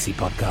your BBC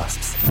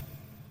podcasts,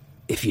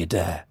 if you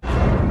dare.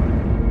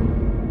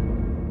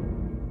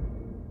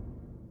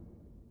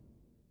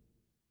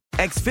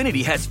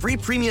 Xfinity has free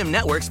premium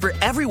networks for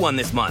everyone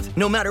this month,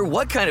 no matter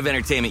what kind of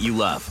entertainment you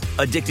love.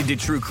 Addicted to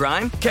true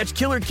crime? Catch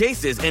killer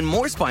cases and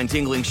more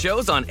spine-tingling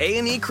shows on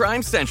A&E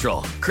Crime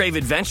Central. Crave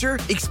adventure?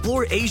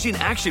 Explore Asian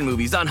action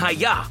movies on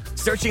Hi-YAH.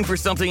 Searching for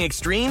something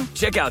extreme?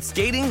 Check out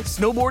skating,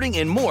 snowboarding,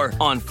 and more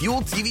on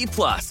Fuel TV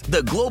Plus,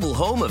 the global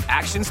home of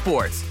action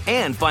sports.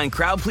 And find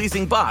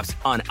crowd-pleasing bops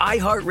on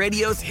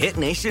iHeartRadio's Hit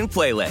Nation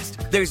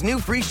playlist. There's new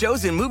free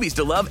shows and movies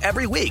to love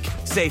every week.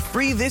 Say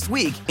free this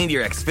week in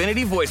your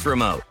Xfinity voice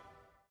remote.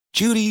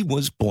 Judy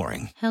was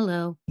boring.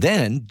 Hello.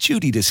 Then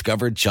Judy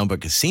discovered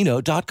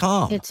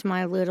ChumbaCasino.com. It's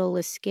my little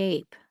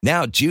escape.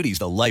 Now Judy's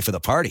the life of the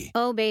party.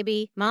 Oh,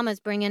 baby,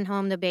 mama's bringing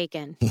home the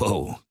bacon.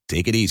 Whoa,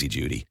 take it easy,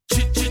 Judy.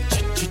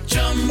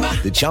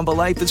 The Chumba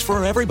life is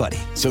for everybody.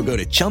 So go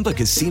to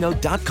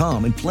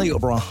ChumbaCasino.com and play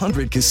over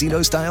 100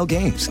 casino-style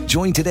games.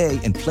 Join today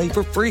and play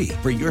for free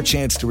for your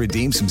chance to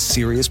redeem some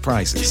serious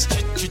prizes.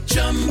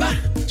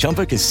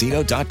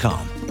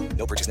 ChumbaCasino.com.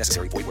 No purchase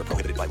necessary. Void where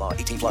prohibited by law.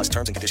 18 plus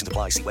terms and conditions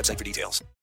apply. See website for details.